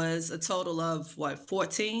time was a total of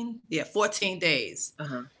 14? Yeah, 14 days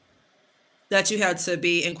that you had to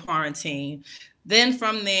be in quarantine. Then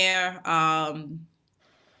from there,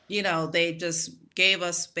 they just gave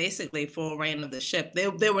us basically full reign of the ship.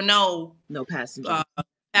 There were no passengers.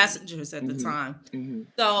 Passengers at the time.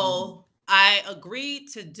 So I agreed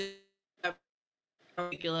to do a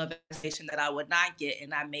particular vaccination that I would not get,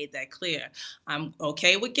 and I made that clear. I'm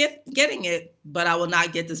okay with getting it, but I will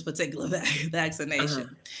not get this particular vaccination.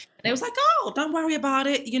 And they was like, oh, don't worry about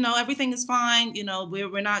it. Everything is fine.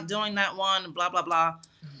 We're not doing that one, blah, blah, blah.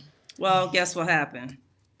 Well, guess what happened?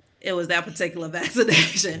 It was that particular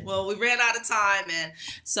vaccination. Well, we ran out of time. And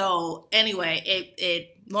so anyway,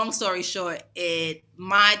 it long story short,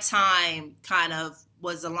 my time kind of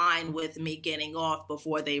was aligned with me getting off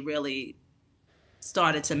before they really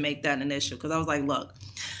started to make that an issue. Because I was like, look,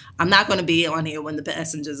 I'm not going to be on here when the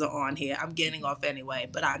passengers are on here. I'm getting off anyway,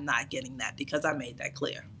 but I'm not getting that because I made that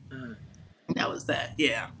clear. That was that.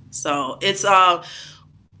 Yeah. So it's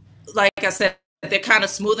like I said, they're kind of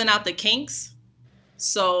smoothing out the kinks.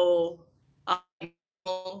 So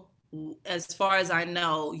as far as I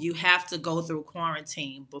know, you have to go through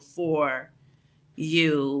quarantine before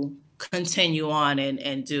you continue on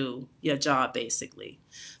and do your job, basically.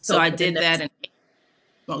 So I did that. And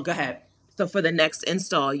well, go ahead. So for the next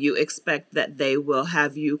install, you expect that they will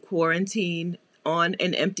have you quarantine on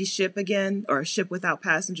an empty ship again, or a ship without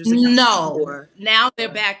passengers again? No, now they're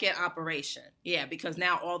back in operation. Yeah, because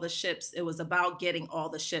now all the ships, it was about getting all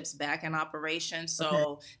the ships back in operation.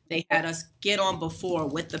 So they had us get on before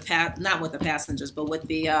with the not with the passengers, but with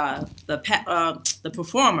the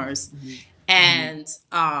performers, and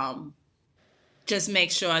just make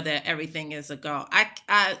sure that everything is a go.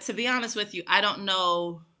 I to be honest with you, I don't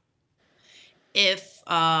know if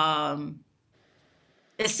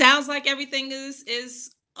it sounds like everything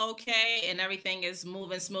is okay and everything is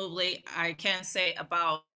moving smoothly. I can't say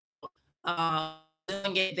about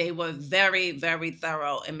doing it. They were very, very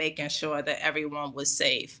thorough in making sure that everyone was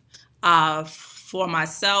safe. For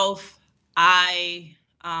myself, I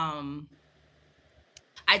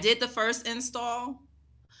did the first install,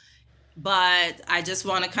 but I just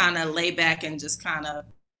want to kind of lay back and just kind of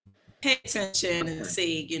pay attention and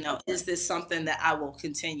see, you know, is this something that I will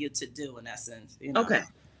continue to do in essence? You know? Okay.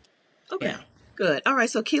 Yeah. Good. All right.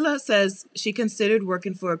 So Keila says she considered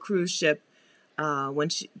working for a cruise ship when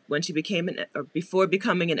she became before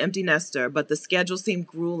becoming an empty nester, but the schedule seemed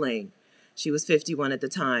grueling. She was 51 at the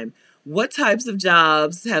time. What types of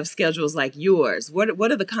jobs have schedules like yours? What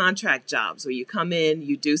are the contract jobs where you come in,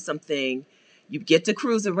 you do something, you get to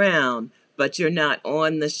cruise around, but you're not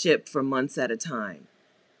on the ship for months at a time?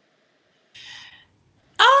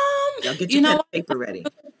 Y'all get your pen and paper ready.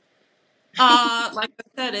 Like I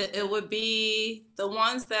said, it would be the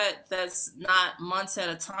ones that's not months at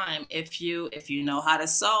a time. If you know how to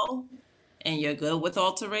sew and you're good with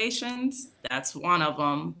alterations, that's one of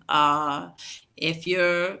them. If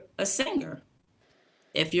you're a singer,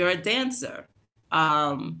 if you're a dancer,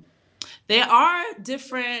 there are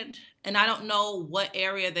different, and I don't know what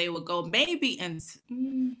area they would go. Maybe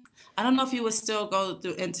I don't know if you would still go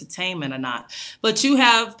through entertainment or not, but you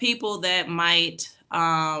have people that might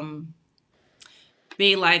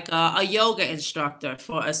be like a yoga instructor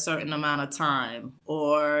for a certain amount of time,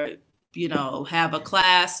 or you know, have a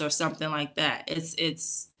class or something like that.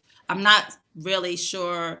 I'm not really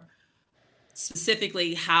sure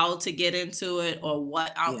specifically how to get into it or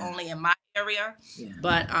what, only in my area,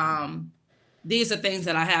 but these are things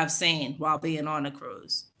that I have seen while being on a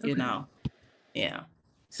cruise, you know. Yeah.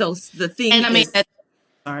 So the thing and I mean,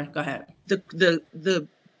 sorry, go ahead. The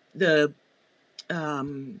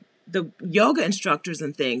yoga instructors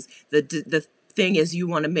and things, the thing is, you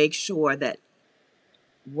want to make sure that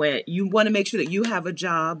you have a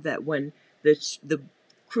job that when the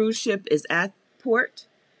cruise ship is at port,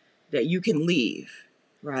 that you can leave,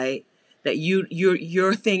 right? That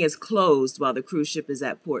your thing is closed while the cruise ship is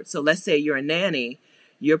at port. So let's say you're a nanny,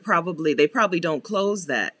 they probably don't close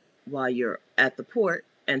that while you're at the port,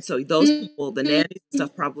 and so those people, the nannies and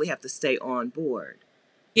stuff, probably have to stay on board.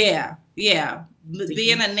 Yeah.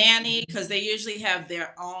 Being a nanny, because they usually have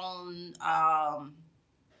their own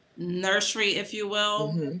nursery, if you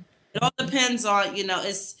will. It all depends on, you know,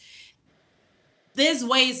 there's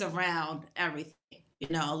ways around everything, you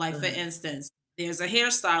know, like for instance, there's a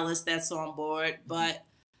hairstylist that's on board, but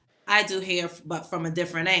I do hair, but from a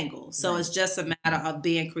different angle. So it's just a matter of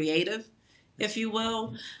being creative, if you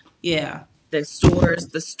will. Yeah. The stores,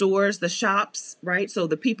 the shops, right? So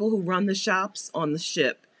the people who run the shops on the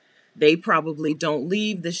ship, they probably don't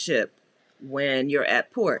leave the ship when you're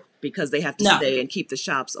at port because they have to stay and keep the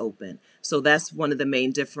shops open. So that's one of the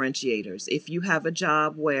main differentiators. If you have a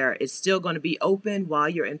job where it's still going to be open while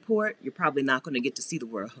you're in port, you're probably not going to get to see the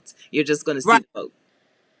world. You're just going to see the boat.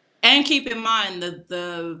 And keep in mind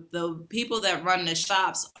the people that run the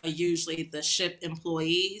shops are usually the ship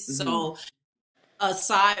employees. So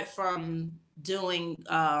aside from doing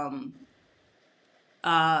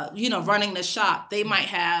you know, running the shop, they might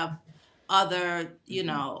have other, you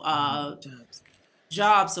know,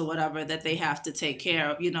 jobs or whatever that they have to take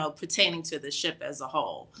care of, you know, pertaining to the ship as a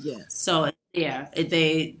whole. So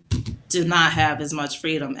they do not have as much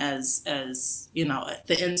freedom as you know,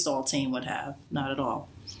 the install team would have. Not at all.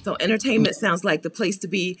 So entertainment sounds like the place to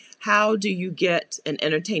be. How do you get an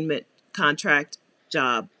entertainment contract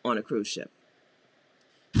job on a cruise ship?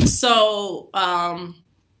 So how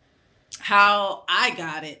I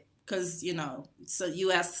got it, because, so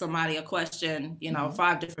you ask somebody a question,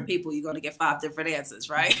 5 different people, you're going to get 5 different answers,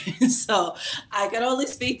 right? So I can only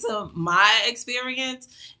speak to my experience,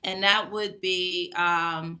 and that would be,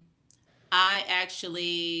 I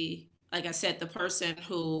actually, like I said, the person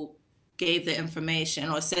who gave the information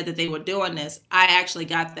or said that they were doing this, I actually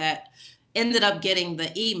ended up getting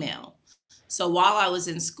the email. So while I was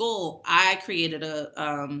in school, I created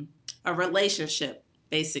a relationship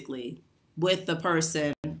basically with the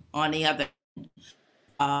person on the other.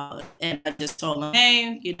 And I just told them,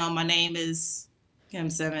 hey, my name is Kim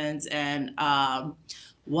Simmons, and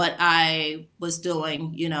what I was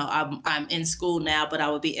doing, I'm in school now, but I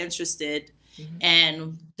would be interested. Mm-hmm.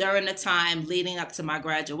 And during the time leading up to my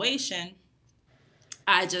graduation,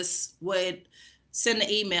 I just would send an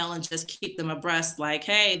email and just keep them abreast, like,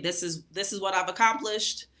 hey, this is what I've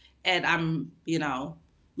accomplished, and I'm,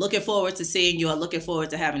 looking forward to seeing you, or looking forward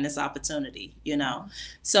to having this opportunity,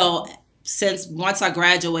 So since once I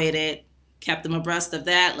graduated, kept them abreast of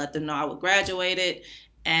that, let them know I graduated,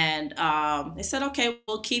 and they said, okay,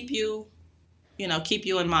 we'll keep you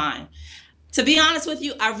in mind. To be honest with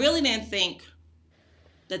you, I really didn't think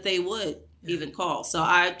that they would even call. So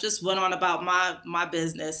I just went on about my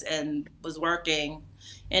business and was working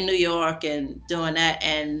in New York and doing that,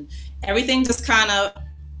 and everything just kind of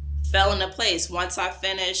fell into place. Once I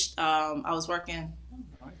finished, I was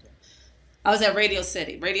at Radio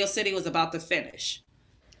City. Radio City was about to finish,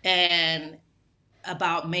 and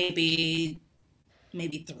about maybe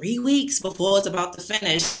 3 weeks before it's about to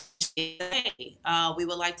finish, hey, we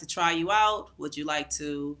would like to try you out. Would you like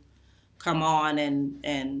to come on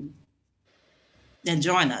and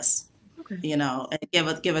join us? Okay. And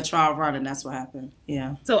give a trial run, and that's what happened.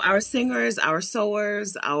 Yeah. So our singers, our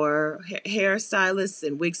sewers, our hair stylists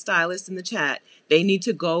and wig stylists in the chat, they need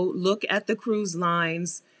to go look at the cruise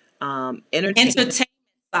line's entertainment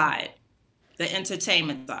side. The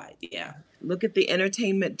entertainment side, yeah. Look at the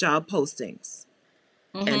entertainment job postings,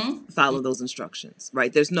 mm-hmm. and follow those instructions.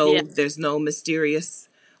 Right? There's no mysterious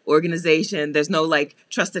organization. There's no like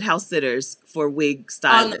trusted house sitters for wig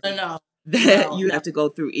stylists. Oh, no. That you have to go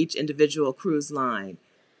through each individual cruise line.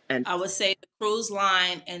 And I would say the cruise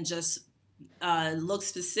line, and just look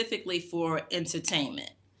specifically for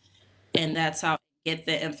entertainment. And that's how you get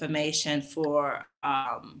the information for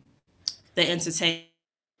the entertainment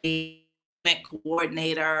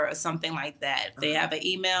coordinator or something like that. If they have an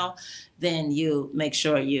email, then you make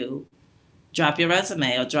sure you drop your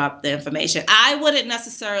resume or drop the information. I wouldn't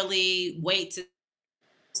necessarily wait to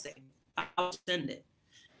I would send it.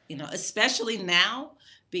 Especially now,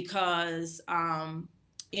 because,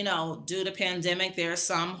 due to pandemic, there are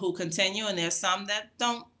some who continue and there's some that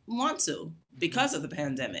don't want to because of the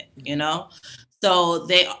pandemic, So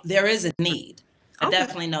there is a need. I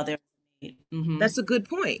definitely know there's a need. Mm-hmm. That's a good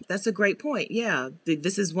point. That's a great point. Yeah.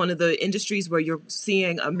 This is one of the industries where you're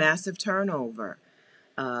seeing a massive turnover.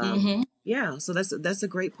 Mm-hmm. Yeah. So that's a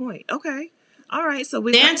great point. Okay. All right. So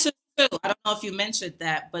dancers too. I don't know if you mentioned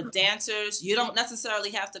that, but dancers, you don't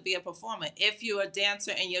necessarily have to be a performer. If you're a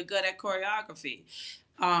dancer and you're good at choreography,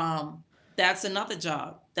 that's another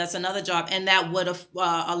job. And that would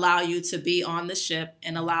allow you to be on the ship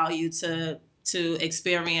and allow you to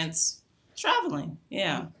experience traveling.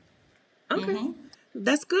 Yeah. Okay. Mm-hmm.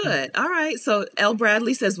 That's good. All right. So L.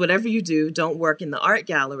 Bradley says, whatever you do, don't work in the art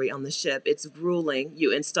gallery on the ship. It's grueling.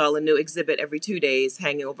 You install a new exhibit every 2 days,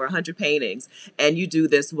 hanging over 100 paintings. And you do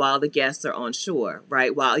this while the guests are on shore,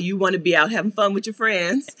 right? While you want to be out having fun with your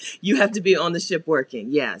friends, you have to be on the ship working.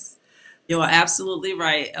 Yes. You are absolutely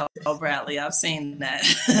right, L. Bradley. I've seen that.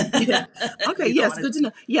 Yeah. Okay. Yes. Good to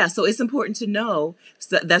know. Yeah. So it's important to know.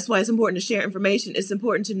 So that's why it's important to share information. It's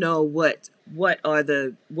important to know what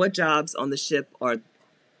jobs on the ship are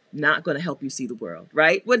not going to help you see the world,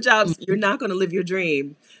 right? What jobs you're not going to live your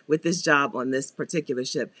dream with this job on this particular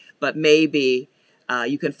ship, but maybe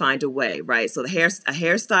you can find a way, right? So a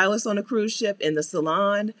hairstylist on a cruise ship in the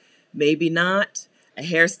salon, maybe not. A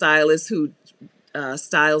hairstylist who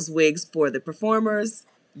styles wigs for the performers,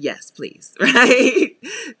 yes, please, right?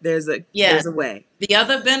 There's a way. The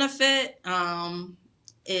other benefit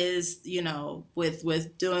is,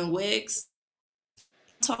 with doing wigs,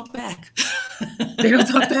 talk back. They don't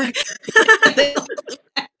talk back.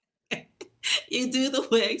 You do the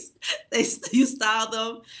wigs, you style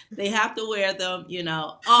them, they have to wear them,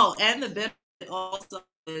 Oh, and the benefit also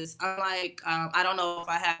is, unlike, I don't know if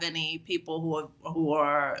I have any people who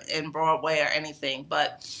are in Broadway or anything,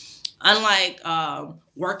 but unlike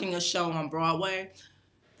working a show on Broadway,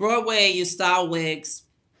 you style wigs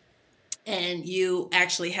and you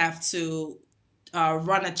actually have to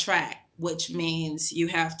run a track, which means you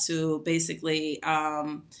have to basically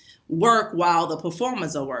work while the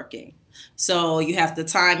performers are working. So you have to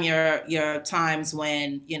time your times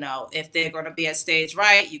when, you know, if they're going to be at stage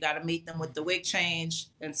right, you got to meet them with the wig change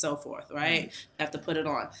and so forth, right? You have to put it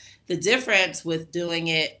on. The difference with doing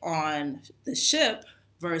it on the ship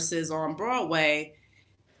versus on Broadway,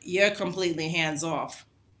 you're completely hands off.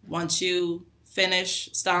 Once you finish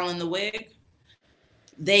styling the wig,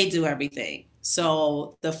 they do everything.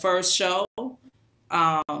 So the first show,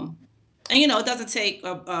 and you know, it doesn't take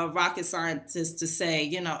a rocket scientist to say,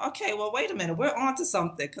 you know, okay, well, wait a minute, we're on to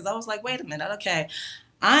something. Because I was like, wait a minute, okay,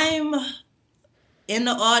 I'm in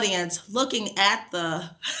the audience looking at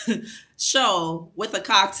the show with a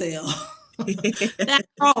cocktail. At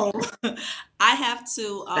home, I have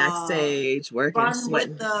to Backstage, working, run with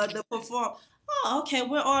sweating. the perform. Oh, okay,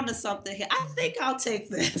 we're on to something here. I think I'll take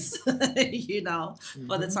this, you know,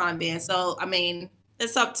 for the time being. So, I mean,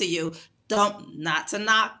 it's up to you. Don't not to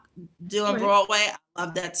knock doing Broadway. I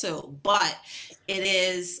love that too, but it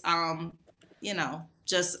is, you know,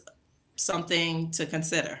 just something to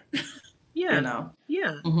consider. Yeah, You know,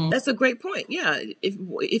 yeah, that's a great point. Yeah,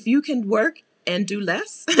 if you can work and do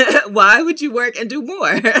less, why would you work and do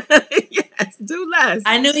more? Yes, do less.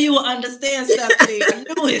 I knew you would understand, Stephanie. I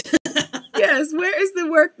knew it. Yes, where is the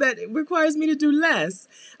work that requires me to do less?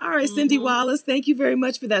 All right, Cindy Wallace, thank you very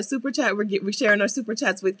much for that super chat. We're sharing our super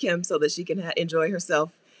chats with Kim so that she can enjoy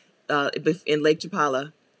herself in Lake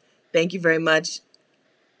Chapala. Thank you very much,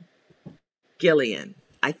 Gillian.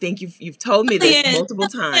 I think you've told me this multiple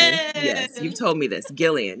times. Yes, you've told me this.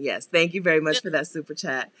 Gillian, yes. Thank you very much for that super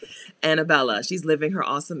chat. Annabella, she's living her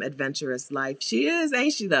awesome, adventurous life. She is,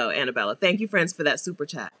 ain't she, though, Annabella? Thank you, friends, for that super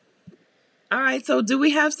chat. All right, so do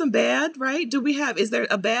we have some bad, right? Is there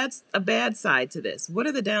a bad side to this? What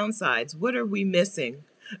are the downsides? What are we missing?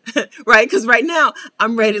 Right? Because right now,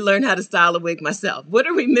 I'm ready to learn how to style a wig myself. What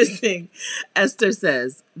are we missing? Esther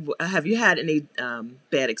says, have you had any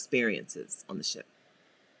bad experiences on the ship?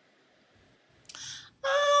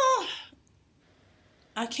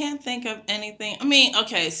 I can't think of anything. I mean,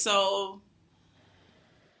 okay, so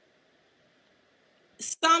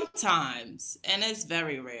sometimes, and it's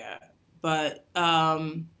very rare, but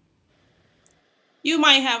you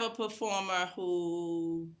might have a performer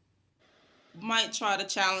who might try to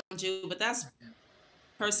challenge you, but that's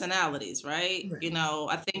personalities, right? You know,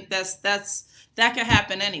 I think that could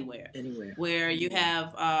happen anywhere. Where you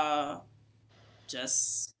have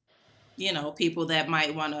just, you know, people that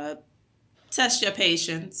might want to test your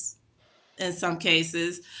patience in some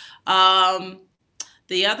cases.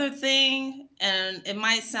 The other thing, and it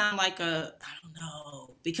might sound like I don't know,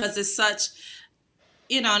 because it's such,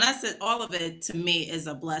 you know, and that's it, all of it to me is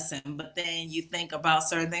a blessing. But then you think about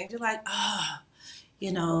certain things, you're like,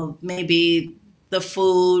 you know, maybe the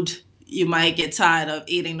food, you might get tired of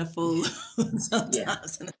eating the food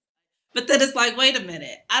sometimes. Yeah. But then it's like, wait a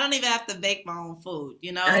minute, I don't even have to make my own food,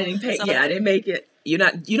 you know? I didn't pay. So, I didn't make it. You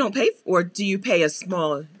don't pay, or do you pay a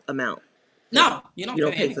small amount? No, you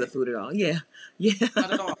don't pay for the food at all. Yeah.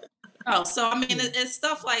 Not at all. Oh, so I mean, it's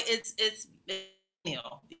stuff like it's you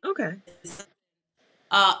know. Okay.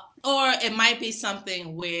 Or it might be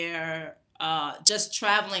something where just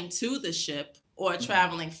traveling to the ship or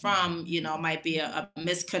traveling from, you know, might be a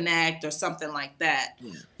misconnect or something like that,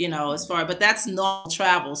 you know, but that's normal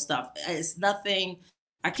travel stuff. It's nothing,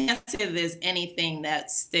 I can't say there's anything that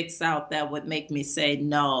sticks out that would make me say,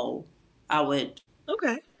 no, I would.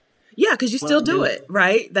 Okay. Yeah, because you still do it,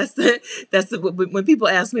 right? That's when people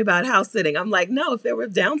ask me about house sitting, I'm like, no, if there were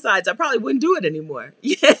downsides, I probably wouldn't do it anymore.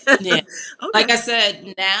 Yeah. Okay. Like I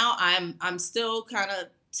said, now I'm still kind of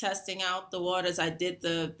testing out the waters. I did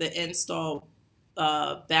the install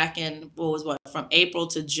back in from April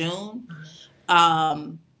to June.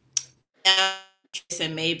 And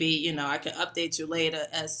maybe, you know, I could update you later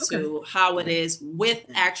as to how it is with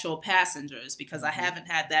actual passengers, because I haven't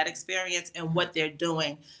had that experience and what they're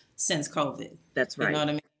doing since COVID. That's right. You know what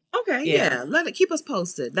I mean? Okay, yeah. Keep us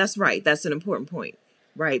posted. That's right. That's an important point.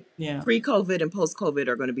 Right. Yeah. Pre-COVID and post-COVID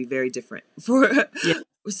are going to be very different. So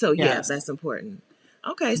that's important.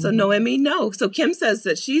 Okay, so Noemi, no. So Kim says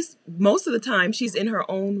that most of the time she's in her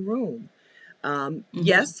own room.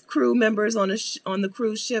 Yes, crew members on the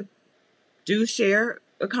cruise ship do share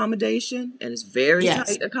accommodation, and it's very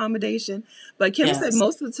tight accommodation. But Kim said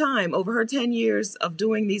most of the time, over her 10 years of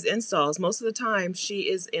doing these installs, most of the time she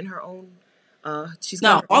is in her own. She's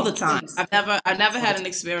no all the time. I've never had an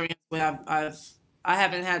experience where I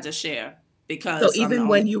haven't had to share. Because so even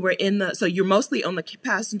when you were so you're mostly on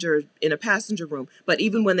the in a passenger room, but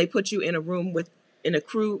even when they put you in a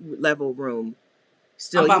crew level room,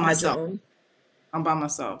 still I'm by myself. I'm by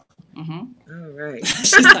myself. All right.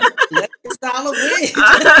 She's like, let's style a wig.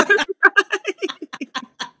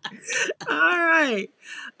 All right.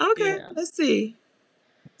 Okay, Yeah. let's see.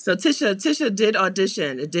 So Tisha did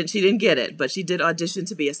audition. She didn't get it, but she did audition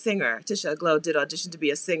to be a singer. Tisha Glow did audition to be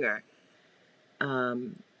a singer.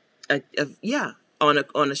 Yeah, on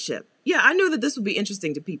a ship. Yeah, I knew that this would be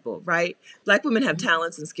interesting to people, right? Black women have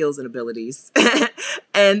talents and skills and abilities,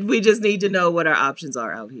 and we just need to know what our options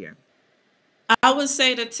are out here. I would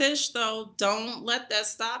say to Tish, though, don't let that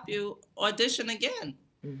stop you. Audition again.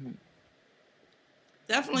 Mm-hmm.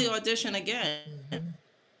 Definitely audition again. Mm-hmm.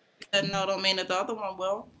 No, don't mean that the other one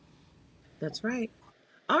will. That's right.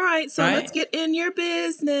 All right, so let's Right? get in your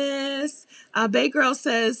business. Bay Girl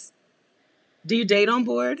says, do you date on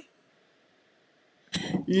board?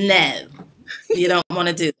 No, you don't want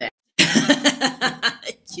to do that.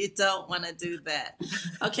 You don't want to do that.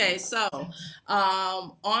 Okay, so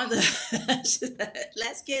on the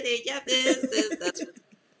let's get in your business. That's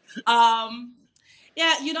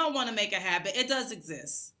yeah, you don't want to make a habit. It does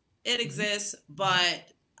exist. It exists,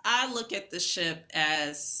 but I look at the ship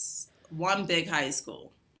as one big high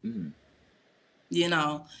school. Mm-hmm. You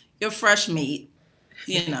know, you're fresh meat.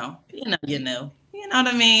 You know what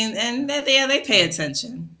I mean, and they pay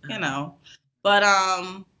attention. But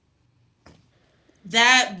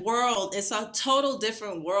that world is a total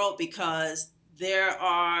different world because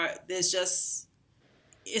there's just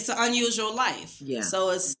it's an unusual life. Yeah.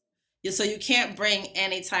 So you can't bring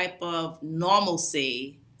any type of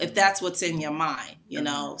normalcy if that's what's in your mind,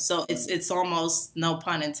 So it's almost, no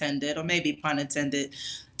pun intended, or maybe pun intended,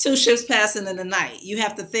 two ships passing in the night. You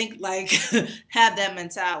have to think like have that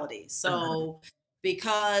mentality. So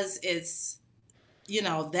because it's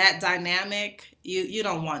that dynamic, you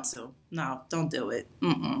don't want to. No, don't do it.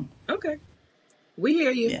 Mm-mm. Okay, we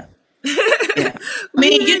hear you. Yeah. Yeah. I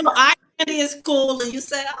mean, identity is cool, and you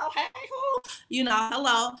say, "Oh, hey,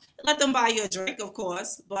 hello." Let them buy you a drink, of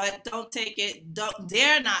course, but don't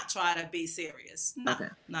dare not try to be serious. No, Okay.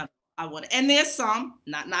 not. I wouldn't. And there's some,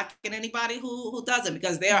 not knocking anybody who doesn't,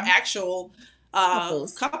 because there are actual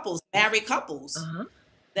couples, married couples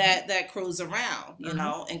that cruise around,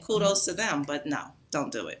 and kudos to them. But no,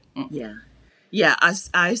 don't do it. Yeah, yeah.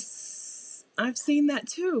 I've seen that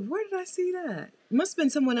too. Where did I see that? It must have been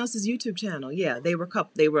someone else's YouTube channel. Yeah, they were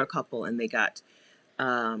a couple, and they got,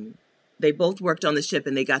 they both worked on the ship,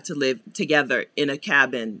 and they got to live together in a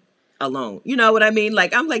cabin alone. You know what I mean?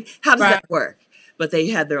 Like, I'm like, how does that work? But they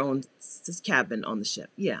had their own cabin on the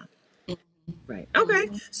ship. Yeah. Right. Okay.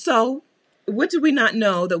 So, what do we not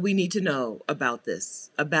know that we need to know about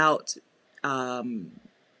this? About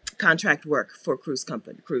contract work for cruise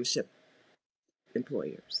ship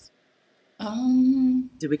employers.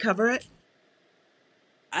 Did we cover it?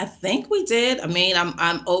 I think we did. I mean,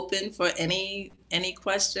 I'm open for any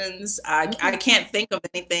questions. I can't think of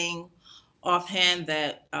anything offhand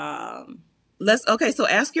that So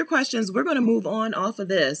ask your questions. We're going to move on off of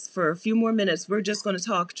this for a few more minutes. We're just going to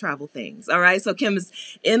talk travel things. All right. So Kim is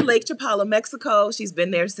in Lake Chapala, Mexico. She's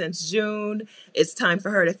been there since June. It's time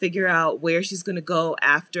for her to figure out where she's going to go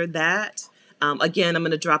after that. Again, I'm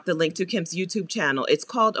going to drop the link to Kim's YouTube channel. It's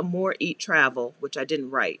called Amore Eat Travel, which I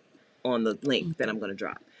didn't write on the link that I'm going to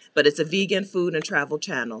drop. But it's a vegan food and travel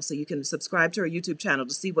channel. So you can subscribe to her YouTube channel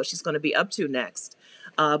to see what she's going to be up to next.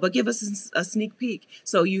 But give us a sneak peek.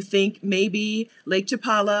 So you think maybe Lake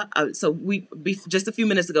Chapala. Just a few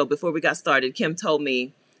minutes ago, before we got started, Kim told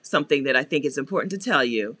me something that I think is important to tell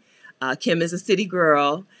you. Kim is a city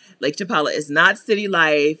girl. Lake Chapala is not city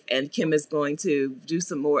life, and Kim is going to do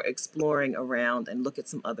some more exploring around and look at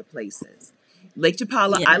some other places. Lake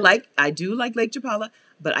Chapala, yeah. I do like Lake Chapala,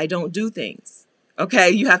 but I don't do things. Okay,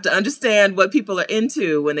 you have to understand what people are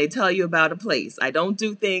into when they tell you about a place. I don't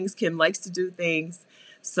do things. Kim likes to do things.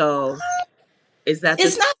 So is that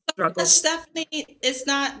it's not struggle? Stephanie, it's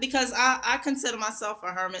not, because I consider myself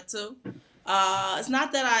a hermit too. It's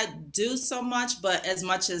not that I do so much, but as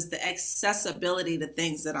much as the accessibility to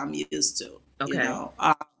things that I'm used to. Okay.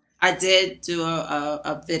 I did do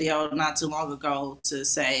a video not too long ago to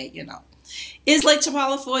say, is Lake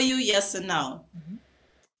Chapala for you? Yes and no.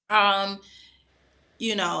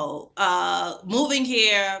 Moving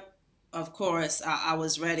here, of course, I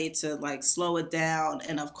was ready to slow it down.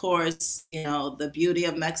 And of course, the beauty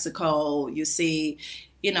of Mexico, you see,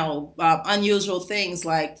 unusual things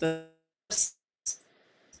like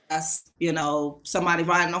somebody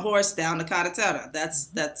riding a horse down the carretera. That's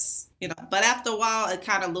but after a while it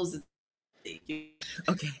kind of loses.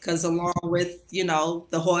 Okay. Because along with,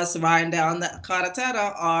 the horse riding down the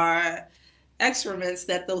carretera are excrements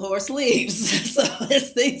that the horse leaves. So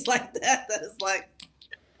it's things like that is like,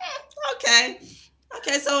 okay,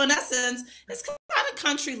 Okay, so in essence, it's kind of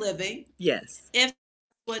country living. Yes. If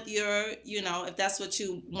what you're, if that's what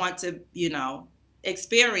you want to,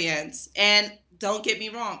 experience. And don't get me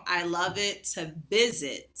wrong, I love it to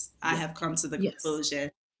visit. I Yes. have come to the Yes.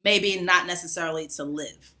 conclusion, maybe not necessarily to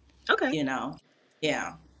live, Okay. you know.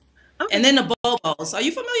 Yeah. And Okay. then the bobos. Are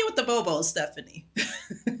you familiar with the bobos, Stephanie?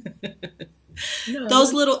 No,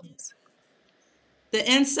 Those what? little the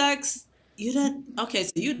insects. You didn't. Okay,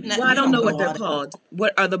 so Well, I you don't don't know what go they're out. called.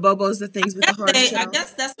 What are the bobos? The things with the hard I shell?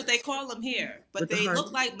 guess that's what they call them here, but With the they hard.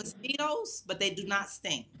 look like mosquitoes, but they do not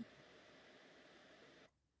sting.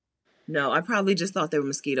 No, I probably just thought they were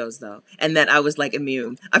mosquitoes though, and that I was like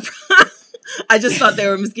immune. I just thought they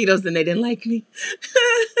were mosquitoes and they didn't like me.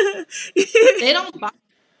 They don't bite.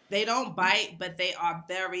 They don't bite, but they are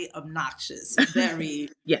very obnoxious. Very,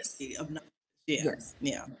 Yes. very obnoxious. Yeah, Yes.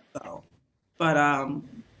 yeah. So, but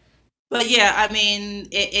but yeah, I mean,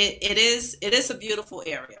 it is a beautiful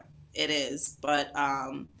area. It is, but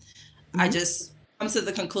I Hmm. just come to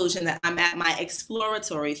the conclusion that I'm at my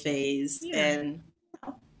exploratory phase Yeah. and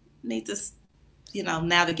need to,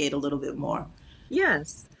 navigate a little bit more.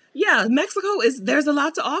 Yes. Yeah. Mexico is, there's a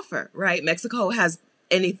lot to offer, right? Mexico has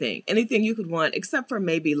anything you could want, except for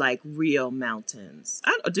maybe like real mountains.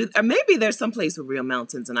 I don't do, or maybe there's some place with real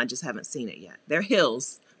mountains and I just haven't seen it yet. They're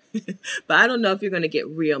hills, but I don't know if you're going to get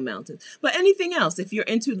real mountains. But anything else, if you're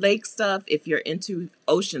into lake stuff, if you're into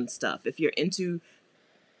ocean stuff, if you're into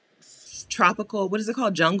tropical, what is it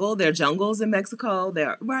called? Jungle. There are jungles in Mexico.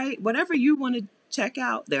 There, right? Whatever you want to check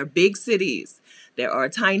out. There are big cities. There are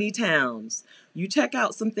tiny towns. You check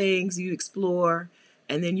out some things, you explore,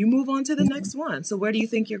 and then you move on to the next one. So where do you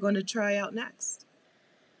think you're going to try out next?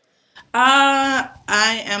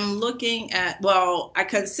 I am looking at, well, I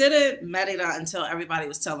considered Merida until everybody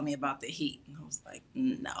was telling me about the heat. And I was like,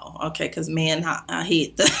 no, okay, because me and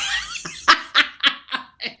heat.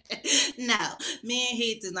 No, me and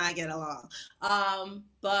heat do not get along.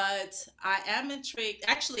 But I am intrigued.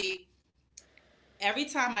 Actually, every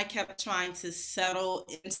time I kept trying to settle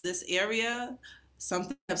into this area,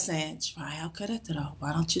 something kept saying, try out Querétaro.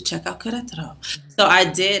 Why don't you check out Querétaro? So I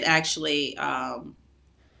did actually, I,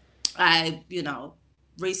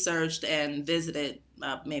 researched and visited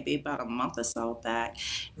maybe about a month or so back.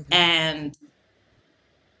 Mhm. And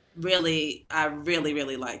really, I really,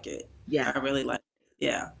 really like it. Yeah. I really like it.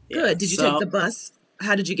 Yeah, yeah. Good. Did you take So the bus?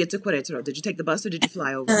 How did you get to Querétaro? Did you take the bus or did you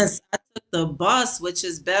fly over? yes, I took the bus, which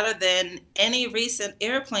is better than any recent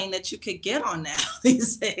airplane that you could get on now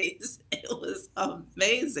these days. It was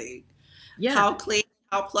amazing. Yeah. How clean,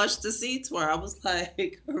 how plush the seats were. I was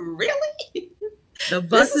like, really? The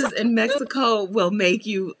This is buses in Mexico will make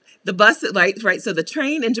you, the bus, right. So the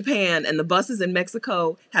train in Japan and the buses in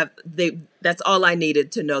Mexico have, they, that's all I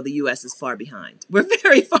needed to know the US is far behind. We're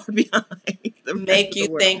very far behind the rest make of the you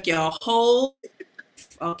world. think your whole,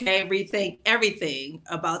 okay, rethink everything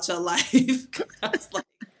about your life. I was like,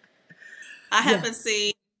 I Yeah. haven't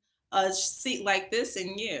seen a seat like this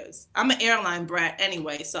in years. I'm an airline brat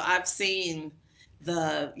anyway, so I've seen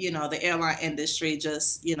the airline industry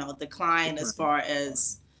just, decline as Decline. far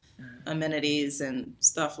as amenities and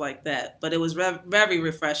stuff like that. But it was very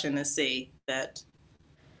refreshing to see that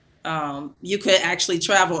you could actually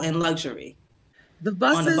travel in luxury The on the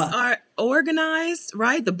buses bus. are organized,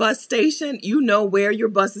 right? The bus station, you know where your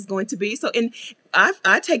bus is going to be. So,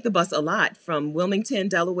 I take the bus a lot from Wilmington,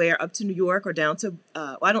 Delaware, up to New York or down to.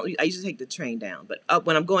 Well, I don't. I usually take the train down, but up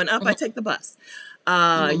when I'm going up, I Mhm, take the bus. You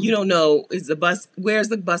mhm. don't know, is the bus, where's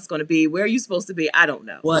the bus going to be? Where are you supposed to be? I don't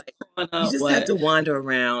know. What? Going You up? just have What? to wander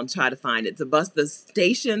around, try to find it. The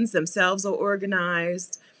stations themselves are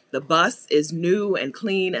organized. The bus is new and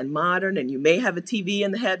clean and modern, and you may have a TV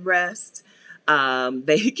in the headrest.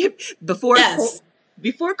 They give Yes.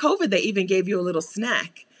 before COVID, they even gave you a little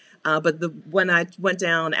snack. But when I went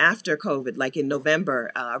down after COVID, like in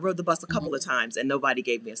November, I rode the bus a couple of Mhm. times, and nobody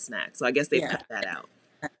gave me a snack. So I guess they've Yeah. cut that out.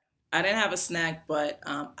 I didn't have a snack, but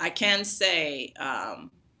I can say,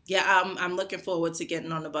 yeah, I'm looking forward to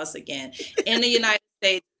getting on the bus again. In the United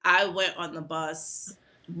States, I went on the bus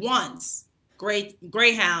once, great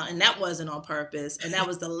Greyhound, and that wasn't on purpose. And that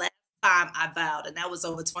was the last time I vowed, and that was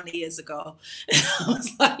over 20 years ago. And I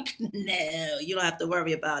was like, no, you don't have to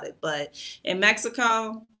worry about it. But in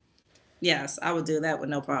Mexico, yes, I would do that with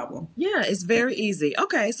no problem. Yeah, it's very easy.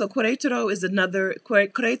 Okay, so Querétaro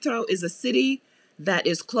is a city that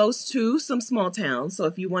is close to some small towns. So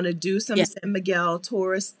if you want to do some Yeah, San Miguel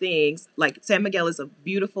tourist things, like San Miguel is a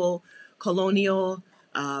beautiful colonial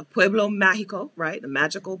pueblo mágico, right? The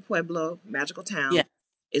magical pueblo, magical yeah, town.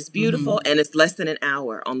 It's hmm, beautiful and it's less than an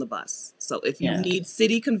hour on the bus. So if you yeah, need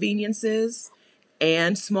city conveniences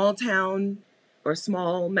and small town or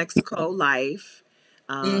Small Mexico Life.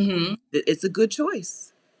 Mm-hmm. It's a good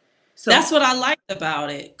choice. So That's what I liked about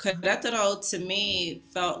it. Querétaro to me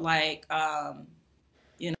felt like, I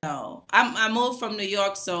moved from New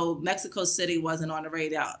York, so Mexico City wasn't on my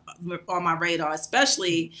radar,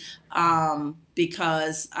 especially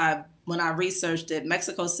because when I researched it,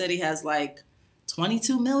 Mexico City has like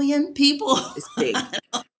 22 million people. it's big.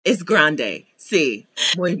 It's grande. Sí,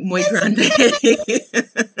 muy It's grande.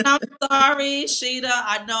 I'm sorry, Sheeta.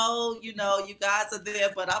 I know, you guys are there,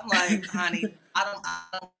 but I'm like, honey, I don't.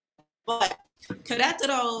 But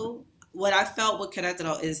Querétaro, what I felt with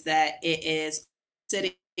Querétaro is that it is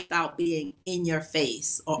city without being in your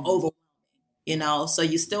face or overwhelming. So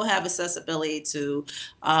you still have accessibility to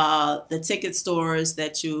the ticket stores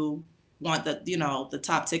that you want, the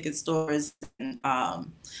top ticket stores, and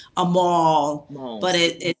a mall, but Malls.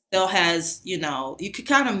 it still has, you could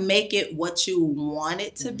kind of make it what you want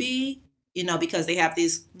it to Mhm. be, because they have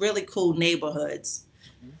these really cool neighborhoods.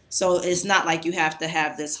 Mhm. So it's not like you have to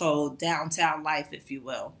have this whole downtown life, if you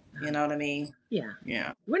will. You know what I mean? Yeah.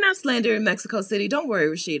 Yeah. We're not slandering Mexico City. Don't worry,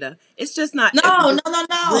 Rashida. It's just not No, no, no,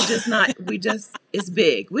 we're no. just not it's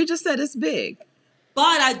big. We just said it's big.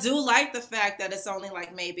 But I do like the fact that it's only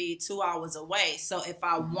like maybe 2 hours away. So if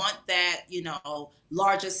I Mhm. want that,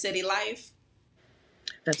 larger city life,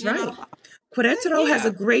 That's you right. know, Querétaro has a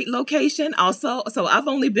yeah. great location also. So I've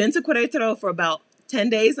only been to Querétaro for about 10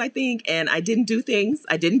 days, I think, and I didn't do things.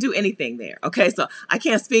 I didn't do anything there. Okay, so I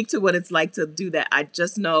can't speak to what it's like to do that. I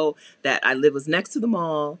just know that was next to the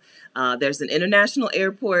mall. There's an international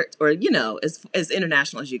airport, or as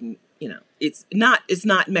international as you can. It's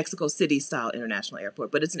not Mexico City style international airport,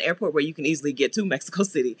 but it's an airport where you can easily get to Mexico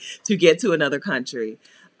City to get to another country.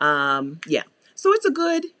 Yeah, so it's a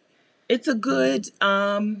good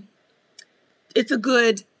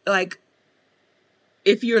like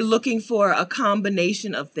if you're looking for a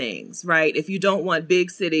combination of things, right? If you don't want big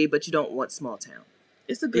city but you don't want small town,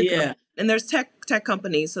 it's a good Yeah. company. And there's tech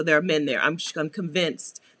companies, so there are men there. I'm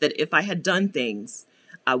convinced that if I had done things,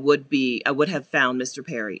 I would have found Mr.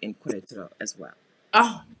 Perry in Querétaro as well.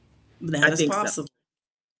 Oh, I that is think so. possible.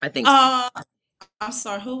 I think so. Uh, I'm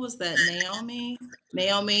sorry, who was that? Naomi?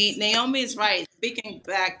 Naomi is right. Speaking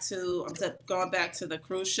back to, going back to the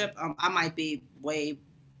cruise ship, I might be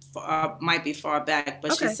might be far back,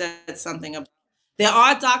 but she Okay. said something about there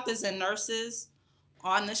are doctors and nurses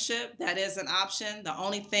on the ship. That is an option. The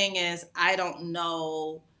only thing is, I don't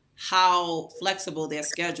know how flexible their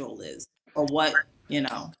schedule is or what.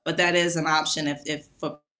 But that is an option if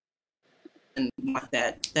for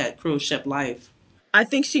that cruise ship life. I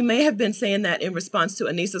think she may have been saying that in response to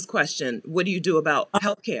Anissa's question, what do you do about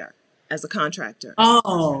healthcare as a contractor?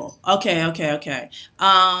 Oh, okay, okay, okay.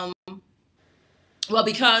 Um, well,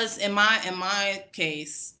 because in my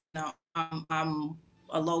case, I'm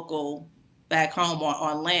a local back home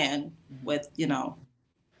on land Mhm. with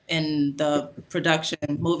in the production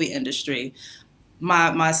movie industry.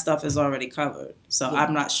 My stuff is already covered, so Yeah.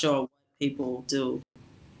 I'm not sure what people do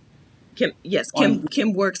Kim, yes, on.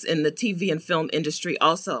 Kim works in the TV and film industry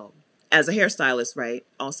also as a hairstylist, right?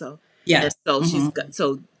 Also, and Yes. so Hmm.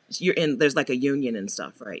 you're in. There's like a union and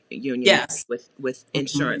stuff, right? A union Yes. with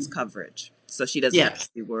insurance Hmm. coverage, so she doesn't have to Yes.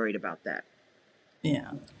 be worried about that.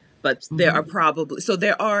 Yeah. But there are Hmm. probably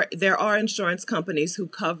there are insurance companies who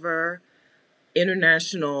cover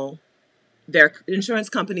international. There are insurance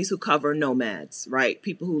companies who cover nomads, right?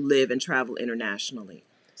 People who live and travel internationally.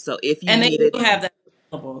 So if you And they do needed have that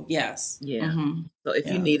available. Yes. Yeah. Hmm. So if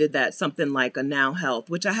you Yeah. needed that, something like a Now Health,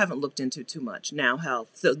 which I haven't looked into too much, Now Health.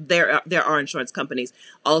 So there are insurance companies.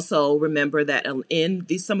 Also, remember that in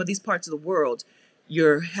some of these parts of the world,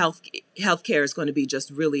 your healthcare is going to be just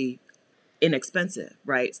really inexpensive,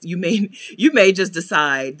 right? You may just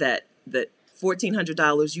decide that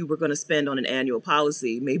 $1,400 you were going to spend on an annual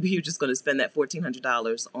policy. Maybe you're just going to spend that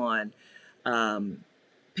 $1,400 on um,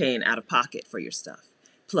 paying out of pocket for your stuff,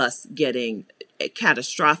 plus getting a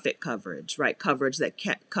catastrophic coverage, right? Coverage that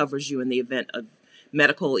covers you in the event of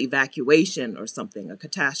medical evacuation or something, a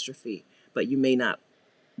catastrophe, but you may not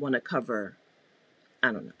want to cover.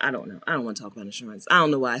 I don't know. I don't know. I don't want to talk about insurance. I don't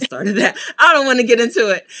know why I started that. I don't want to get into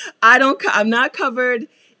it. I'm not covered.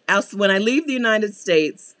 Else, when I leave the United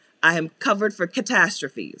States, I am covered for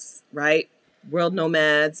catastrophes, right? World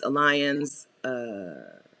Nomads, Alliance,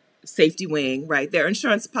 Safety Wing, right? There are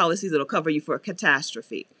insurance policies that'll cover you for a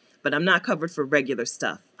catastrophe, but I'm not covered for regular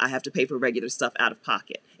stuff. I have to pay for regular stuff out of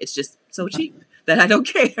pocket. It's just so cheap that I don't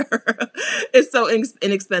care. It's so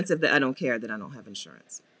inexpensive that I don't care that I don't have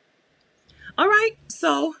insurance. All right,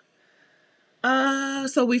 so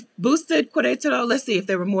So we've boosted Querétaro. Let's see if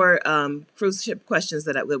there were more cruise ship questions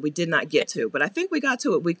that we did not get to, but I think we got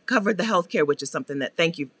to it. We covered the healthcare, which is something that,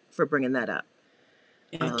 thank you for bringing that up.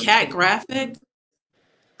 Cat graphic.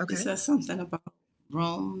 Okay. It says something about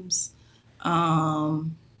rooms. Wait a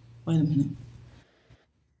minute.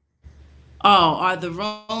 Oh, are the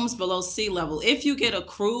rooms below sea level? If you get a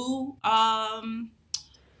crew, a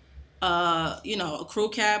crew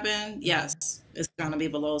cabin, yes, it's gonna be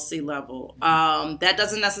below sea level. That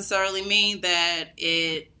doesn't necessarily mean that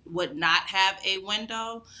it would not have a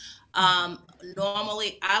window.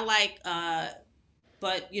 Normally, I like,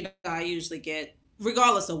 but I usually get,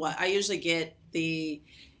 regardless of what, I usually get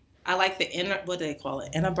I like the inner, what do they call it,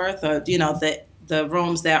 inner berth, or the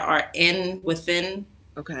rooms that are within.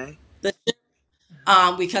 Okay. The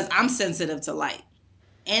because I'm sensitive to light.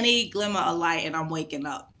 Any glimmer of light and I'm waking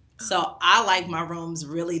up. So I like my rooms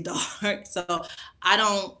really dark. So I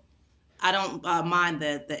don't mind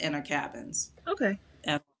the inner cabins. Okay.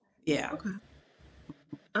 Yeah. Okay.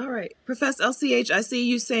 All right. Professor LCH, I see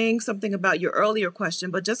you saying something about your earlier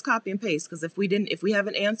question, but just copy and paste, because if we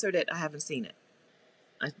haven't answered it, I haven't seen it.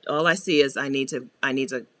 All I see is I need to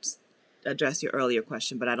address your earlier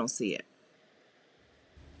question, but I don't see it.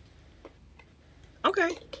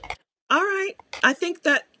 Okay. All right. I think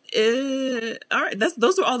that all right.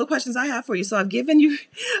 Those are all the questions I have for you. So I've given you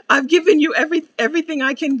everything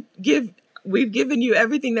I can give. We've given you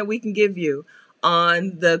everything that we can give you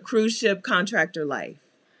on the cruise ship contractor life.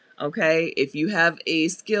 Okay. If you have a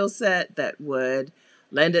skill set that would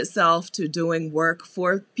lend itself to doing work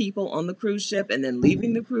for people on the cruise ship and then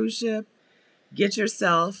leaving the cruise ship, get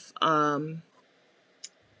yourself a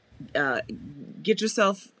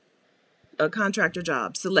contractor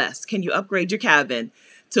job. Celeste, can you upgrade your cabin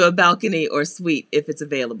to a balcony or suite if it's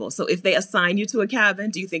available? So if they assign you to a cabin,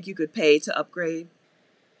 do you think you could pay to upgrade?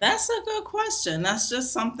 That's a good question. That's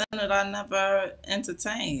just something that I never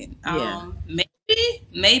entertained. Yeah.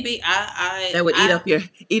 Maybe that would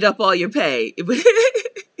eat up all your pay. Yeah.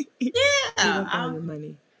 Eat up all your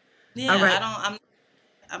money. Yeah. All right.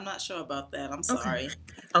 I'm not sure about that. I'm sorry.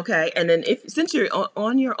 Okay. And then since you're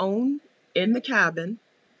on your own in the cabin,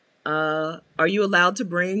 are you allowed to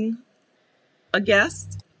bring a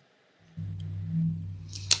guest?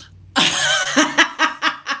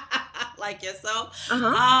 Like yourself?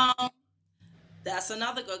 That's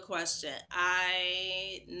another good question.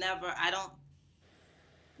 I don't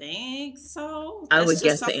think so. I would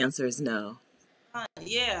guess the answer is no.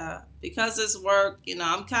 Yeah, because it's work,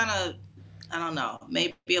 I'm kind of, I don't know,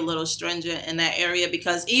 maybe a little stringent in that area,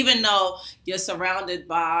 because even though you're surrounded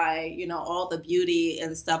by, all the beauty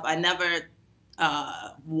and stuff, I never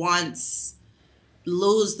once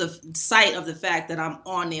lose the sight of the fact that I'm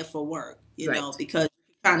on there for work, know, because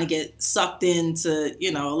you kind of get sucked into,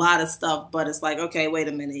 a lot of stuff, but it's like, okay, wait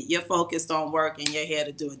a minute, you're focused on work and you're here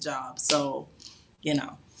to do a job. So,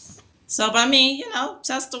 So, but I mean,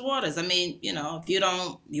 test the waters. I mean, if you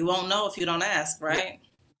won't know if you don't ask, right?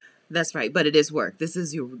 That's right. But it is work. This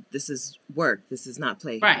is work. This is not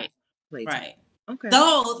play. Right. Right. Okay.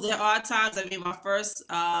 Though there are times, I mean, my first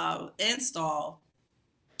install,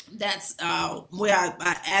 that's where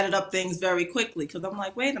I added up things very quickly, because I'm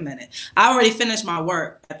like, wait a minute. I already finished my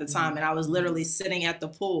work at the time, and I was literally sitting at the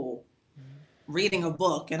pool reading a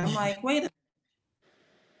book. And I'm like, wait a minute.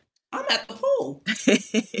 I'm at the pool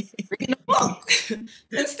reading a book and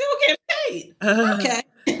still getting paid. Okay.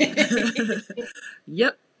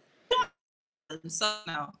 Yep. So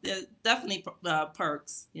no, there's definitely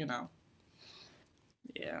perks, Yeah.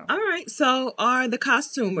 All right. So are the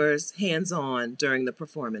costumers hands-on during the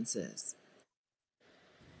performances?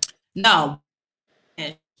 No.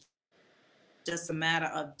 It's just a matter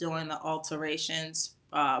of doing the alterations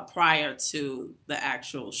prior to the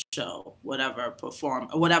actual show, whatever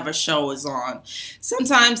show is on.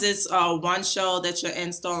 Sometimes it's one show that you're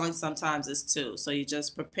installing, sometimes it's two. So you're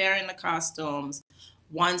just preparing the costumes.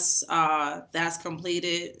 Once that's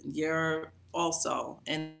completed, you're also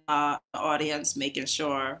in the audience making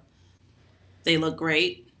sure they look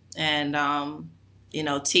great, and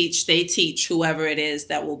they teach whoever it is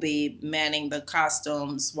that will be manning the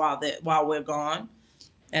costumes while we're gone,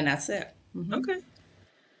 and that's it. Mm-hmm. Okay.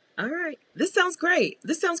 All right. This sounds great.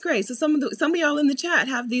 So some of y'all in the chat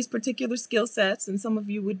have these particular skill sets, and some of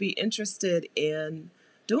you would be interested in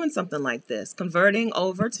doing something like this, converting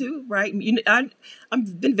over to, right?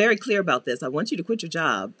 I've been very clear about this. I want you to quit your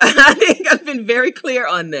job. I think I've been very clear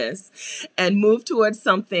on this, and move towards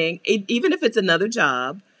something, even if it's another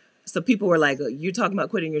job, So people were like, you're talking about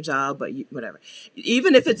quitting your job, but whatever.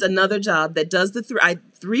 Even if it's another job that does the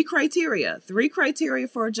three criteria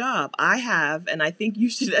for a job I have, and I think you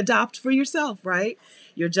should adopt for yourself, right?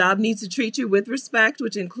 Your job needs to treat you with respect,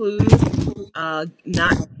 which includes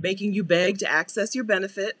not making you beg to access your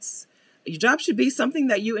benefits. Your job should be something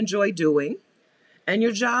that you enjoy doing. And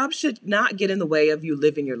your job should not get in the way of you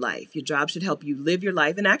living your life. Your job should help you live your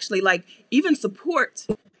life and actually like even support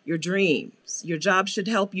your dreams. Your job should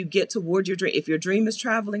help you get toward your dream. If your dream is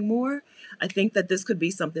traveling more, I think that this could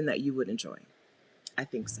be something that you would enjoy. I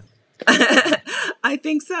think so. I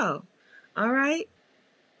think so. All right.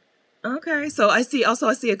 Okay. So I see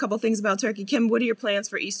a couple things about turkey. Kim, what are your plans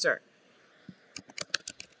for Easter?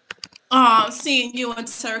 Seeing you in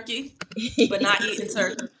Turkey, but not eating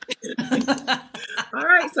turkey. All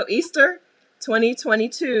right, so Easter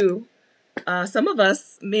 2022, some of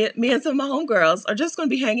us, me and some of my homegirls, are just going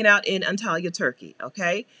to be hanging out in Antalya, Turkey,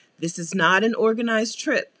 okay? This is not an organized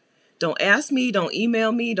trip. Don't ask me, don't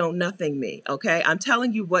email me, don't nothing me, okay? I'm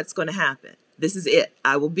telling you what's going to happen. This is it.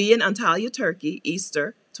 I will be in Antalya, Turkey,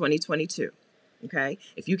 Easter 2022. Okay.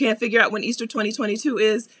 If you can't figure out when Easter 2022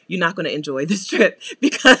 is, you're not going to enjoy this trip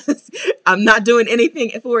because I'm not doing anything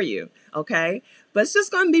for you. Okay. But it's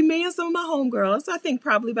just going to be me and some of my homegirls. I think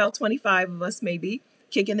probably about 25 of us, maybe,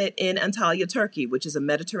 kicking it in Antalya, Turkey, which is a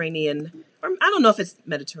Mediterranean, or I don't know if it's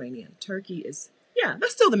Mediterranean. Turkey is, yeah,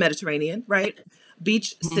 that's still the Mediterranean, right?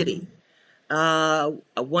 Beach city.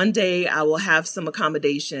 One day I will have some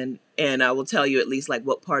accommodation and I will tell you at least like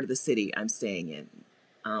what part of the city I'm staying in.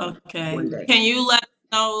 Okay. One day. Can you let us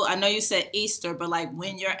know? I know you said Easter, but like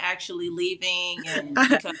when you're actually leaving, and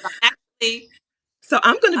because so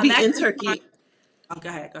I'm going to be in Turkey. Oh, go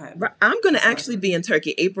ahead. I'm going to actually be in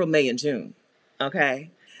Turkey April, May, and June.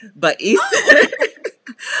 Okay, but Easter,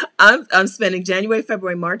 I'm spending January,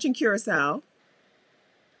 February, March in Curacao.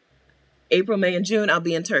 April, May, and June I'll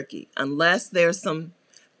be in Turkey, unless there's some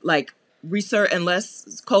like research,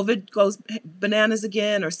 unless COVID goes bananas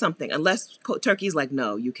again or something, unless Turkey's like,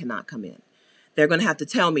 no, you cannot come in. They're going to have to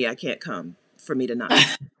tell me I can't come for me to not.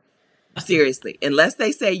 Seriously, unless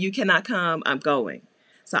they say you cannot come, I'm going.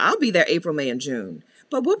 So I'll be there April, May, and June.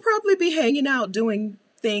 But we'll probably be hanging out doing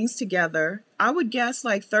things together. I would guess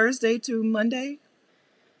like Thursday to Monday.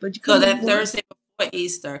 But so that Thursday before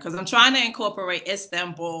Easter, because I'm trying to incorporate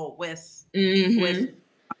Istanbul with yeah.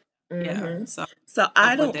 So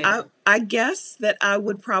I guess that I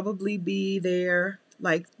would probably be there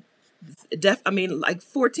like like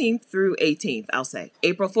 14th through 18th, I'll say.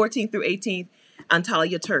 April 14th through 18th,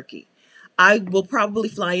 Antalya, Turkey. I will probably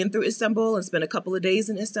fly in through Istanbul and spend a couple of days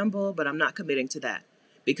in Istanbul, but I'm not committing to that.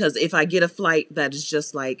 Because if I get a flight that is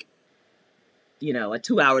just like, a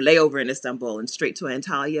 2-hour layover in Istanbul and straight to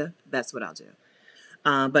Antalya, that's what I'll do.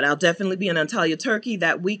 But I'll definitely be in Antalya, Turkey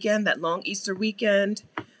that weekend, that long Easter weekend.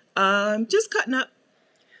 Just cutting up.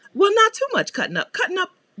 Well, not too much cutting up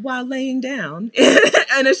while laying down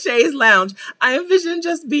in a chaise lounge. I envision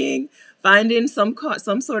just finding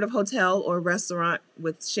some sort of hotel or restaurant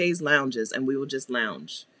with chaise lounges, and we will just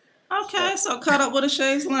lounge. Okay, so cut up with a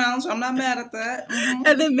chaise lounge. I'm not mad at that. Mm-hmm.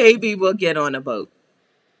 And then maybe we'll get on a boat.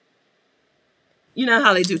 You know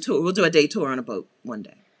how they do tour. We'll do a day tour on a boat one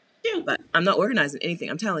day. Cute. But I'm not organizing anything.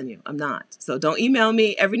 I'm telling you, I'm not. So don't email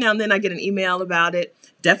me. Every now and then I get an email about it.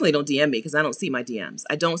 Definitely don't DM me because I don't see my DMs.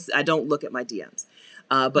 I don't look at my DMs.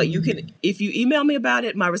 But you can, if you email me about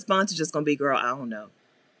it, my response is just going to be, girl, I don't know.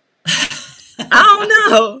 I don't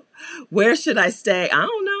know. Where should I stay? I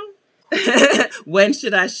don't know. When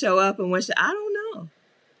should I show up and when I don't know.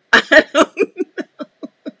 I don't know.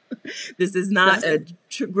 This is not a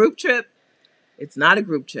group trip. It's not a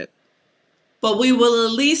group trip. But we will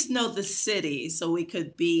at least know the city so we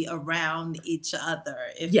could be around each other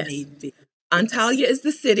if need be. Antalya is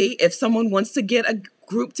the city. If someone wants to get a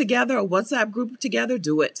group together, a WhatsApp group together,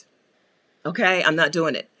 do it. Okay? I'm not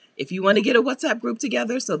doing it. If you want to get a WhatsApp group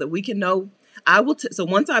together so that we can know, I will. So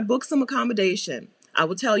once I book some accommodation, I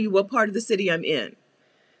will tell you what part of the city I'm in.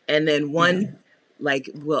 And then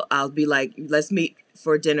I'll be like, let's meet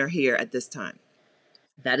for dinner here at this time.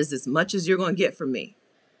 That is as much as you're going to get from me.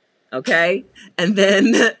 Okay? And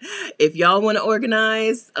then if y'all want to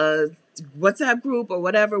organize a WhatsApp group or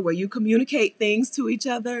whatever where you communicate things to each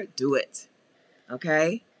other, do it.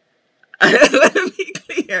 Okay? Let me be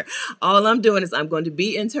clear. All I'm doing is I'm going to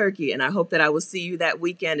be in Turkey, and I hope that I will see you that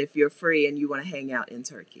weekend if you're free and you want to hang out in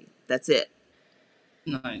Turkey. That's it.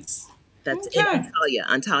 Nice. That's in Antalya.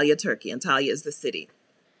 Antalya, Turkey. Antalya is the city.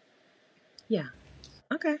 Yeah.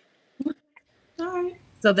 Okay. All right.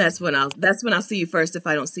 So that's when I'll see you first if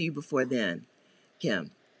I don't see you before then,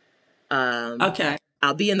 Kim. Okay.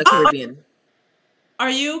 I'll be in the Caribbean. Are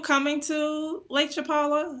you coming to Lake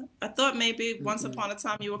Chapala? I thought maybe once upon a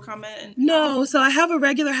time you were coming. No, so I have a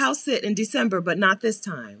regular house sit in December, but not this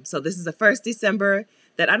time. So this is the first December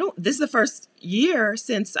that I don't, this is the first year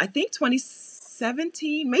since I think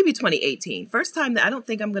 2017, maybe 2018. First time that I don't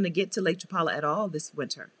think I'm going to get to Lake Chapala at all this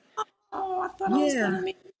winter. Oh, I thought I was Yeah, gonna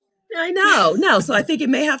meet. I know. No, so I think it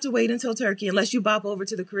may have to wait until Turkey unless you bop over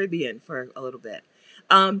to the Caribbean for a little bit.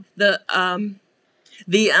 Um, the, um,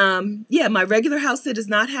 yeah, my regular house sit is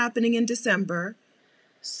not happening in December.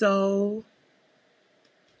 So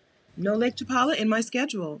no Lake Chapala in my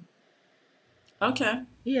schedule. Okay.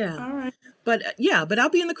 Yeah. All right. But yeah, but I'll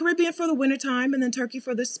be in the Caribbean for the wintertime and then Turkey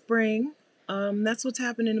for the spring. That's what's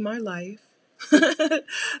happening in my life.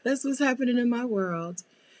 That's what's happening in my world.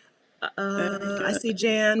 Very I good. see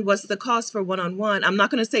Jan. What's the cost for one-on-one? I'm not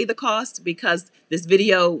going to say the cost because this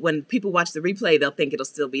video, when people watch the replay, they'll think it'll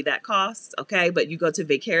still be that cost. Okay, but you go to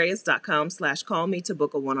vicarious.com/call me to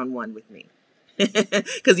book a one-on-one with me.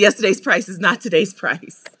 Because yesterday's price is not today's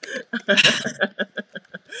price.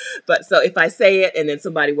 But so if I say it and then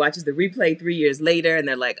somebody watches the replay 3 years later and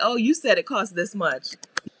they're like, oh, you said it cost this much.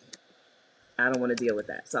 I don't want to deal with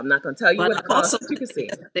that. So I'm not going to tell you But what it also, costs. You can see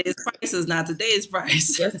it. yesterday's price is not today's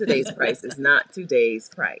price. Yesterday's price is not today's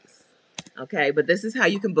price. Okay, but this is how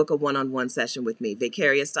you can book a one-on-one session with me,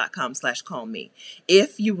 vicarious.com/call me.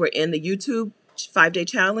 If you were in the YouTube 5-day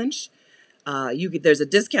challenge, there's a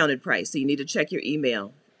discounted price, so you need to check your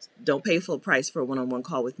email. Don't pay full price for a one-on-one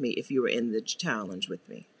call with me if you were in the challenge with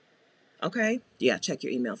me. Okay? Yeah, check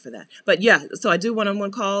your email for that. But yeah, so I do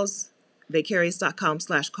one-on-one calls.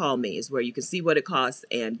 Vicarious.com/call me is where you can see what it costs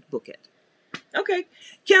and book it. Okay.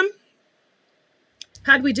 Kim,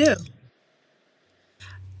 how'd we do?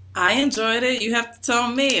 I enjoyed it. You have to tell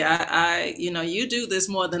me. You do this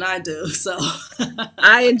more than I do. So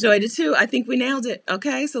I enjoyed it too. I think we nailed it.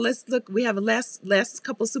 Okay, so let's look. We have a last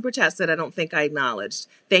couple super chats that I don't think I acknowledged.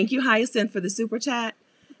 Thank you, Hyacinth, for the super chat.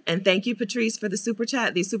 And thank you, Patrice, for the super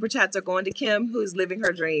chat. These super chats are going to Kim, who's living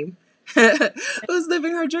her dream. Who's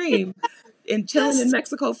living her dream and chilling in yes.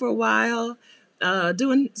 Mexico for a while,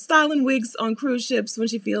 styling wigs on cruise ships when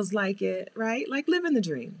she feels like it, right? Like living the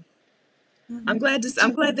dream. I'm glad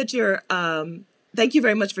that you're thank you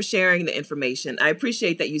very much for sharing the information. I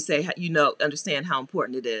appreciate that you say understand how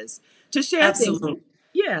important it is to share things. Absolutely.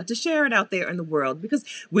 Yeah, to share it out there in the world because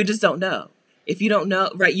we just don't know. If you don't know,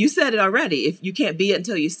 right, you said it already. If you can't be it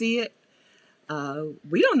until you see it,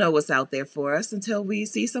 we don't know what's out there for us until we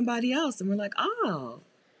see somebody else and we're like, oh,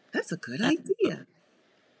 that's a good idea.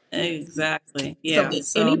 Exactly. Yeah.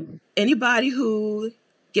 So anybody who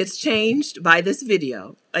gets changed by this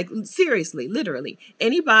video, like seriously, literally,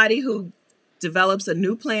 anybody who develops a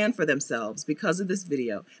new plan for themselves because of this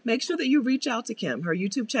video, make sure that you reach out to Kim. Her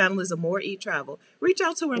YouTube channel is Amore Eat Travel. Reach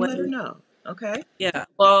out to her and let her know. Okay. Yeah.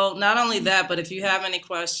 Well, not only that, but if you have any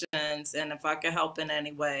questions and if I can help in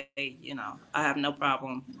any way, I have no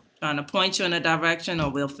problem trying to point you in a direction or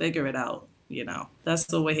we'll figure it out.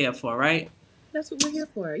 That's what we're here for, right? That's what we're here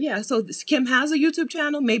for. Yeah. So Kim has a YouTube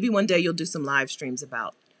channel. Maybe one day you'll do some live streams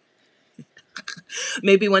about.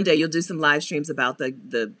 Maybe one day you'll do some live streams about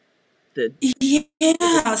the.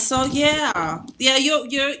 Yeah. So yeah.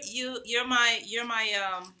 You're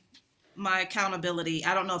my accountability.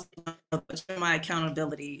 I don't know if you know, but you're my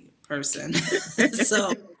accountability person.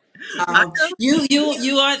 So you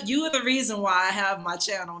are the reason why I have my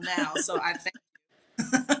channel now. So I think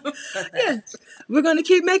yeah, we're going to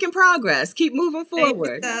keep making progress, keep moving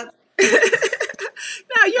forward. No,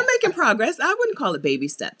 you're making progress. I wouldn't call it baby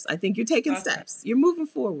steps. I think you're taking steps. You're moving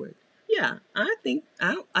forward. Yeah, I think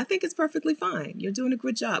it's perfectly fine. You're doing a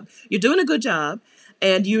good job. You're doing a good job,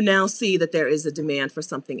 and you now see that there is a demand for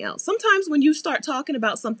something else. Sometimes when you start talking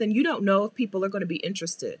about something, you don't know if people are going to be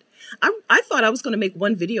interested. I thought I was going to make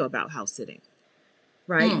one video about house sitting,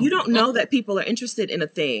 right? You don't know that people are interested in a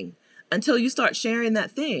thing until you start sharing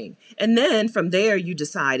that thing. And then from there, you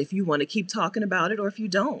decide if you want to keep talking about it or if you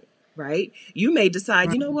don't, right? You may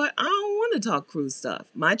decide, you know what? I don't want to talk cruise stuff.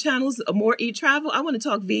 My channel's Amore Eat Travel. I want to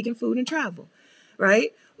talk vegan food and travel,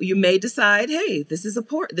 right? You may decide, hey, this is a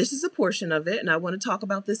portion of it, and I want to talk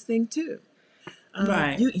about this thing too.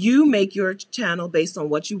 Right. You make your channel based on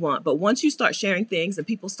what you want. But once you start sharing things and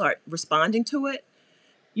people start responding to it,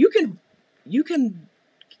 you can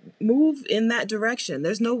move in that direction.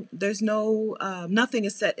 There's no nothing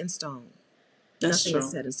is set in stone. Nothing is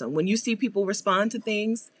set in stone. When you see people respond to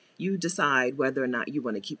things, you decide whether or not you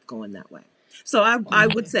want to keep going that way. So I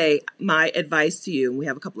would say my advice to you, and we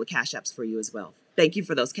have a couple of cash apps for you as well. Thank you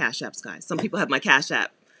for those cash apps, guys. Some people have my cash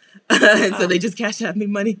app. And so they just cash app me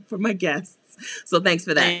money for my guests. So thanks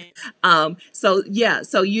for that. Thank So yeah,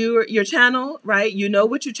 so your channel, right? You know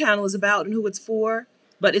what your channel is about and who it's for,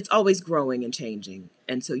 but it's always growing and changing.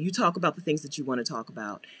 And so you talk about the things that you want to talk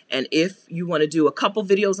about. And if you want to do a couple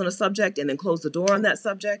videos on a subject and then close the door on that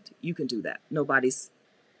subject, you can do that.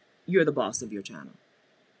 You're the boss of your channel.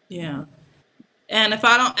 Yeah. And if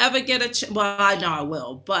I don't ever get well, I know I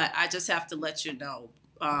will, but I just have to let you know.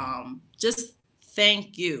 Just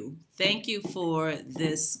thank you. Thank you for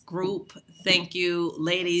this group. Thank you,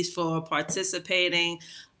 ladies, for participating.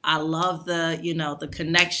 I love the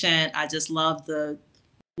connection. I just love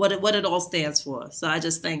what it all stands for. So I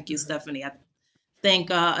just thank you, Stephanie. I thank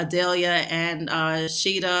Adelia and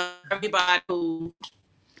Sheeta, everybody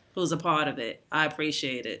who's a part of it. I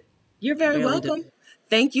appreciate it. You're very Really do. welcome.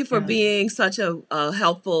 Thank you for Yeah. being such a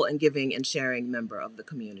helpful and giving and sharing member of the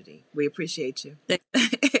community. We appreciate you.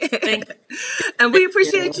 Thank And we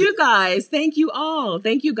appreciate you. you guys. Thank you all.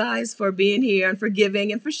 Thank you guys for being here and for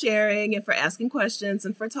giving and for sharing and for asking questions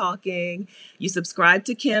and for talking. You subscribe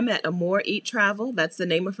to Kim at Amore Eat Travel. That's the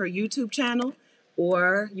name of her YouTube channel.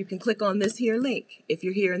 Or you can click on this here link. If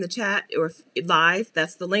you're here in the chat or live,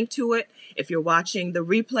 that's the link to it. If you're watching the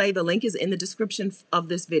replay, the link is in the description of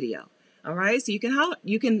this video. All right, so you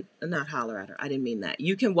can not holler at her. I didn't mean that.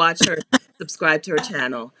 You can watch her, subscribe to her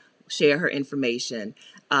channel, share her information.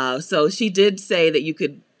 So she did say that you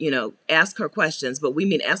could, ask her questions, but we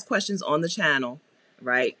mean ask questions on the channel,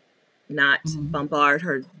 right? Not bombard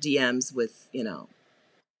her DMs with,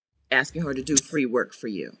 asking her to do free work for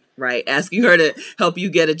you, right? Asking her to help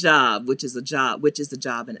you get a job, which is a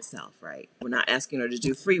job in itself, right? We're not asking her to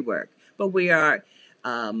do free work, but we are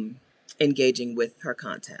engaging with her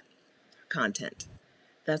content.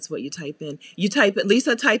 That's what you type in.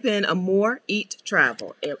 Lisa, type in Amore Eat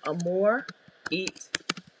Travel. Amore Eat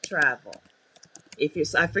Travel.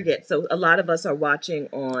 I forget. So a lot of us are watching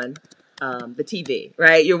on the TV,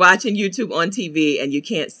 right? You're watching YouTube on TV and you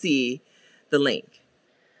can't see the link.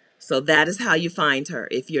 So that is how you find her.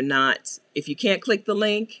 If you can't click the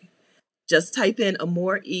link, just type in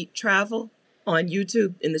Amore Eat Travel on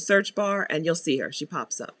YouTube in the search bar and you'll see her. She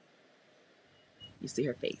pops up. You see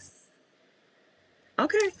her face.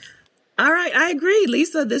 Okay. All right. I agree.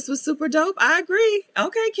 Lisa, this was super dope. I agree.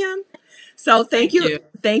 Okay, Kim. So thank you.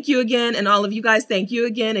 Thank you again. And all of you guys, thank you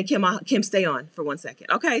again. And Kim, stay on for 1 second.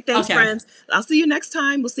 Okay. Thanks, friends. I'll see you next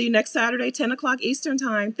time. We'll see you next Saturday, 10 o'clock Eastern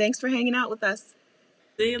time. Thanks for hanging out with us.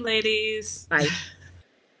 See you, ladies. Bye.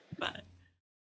 Bye.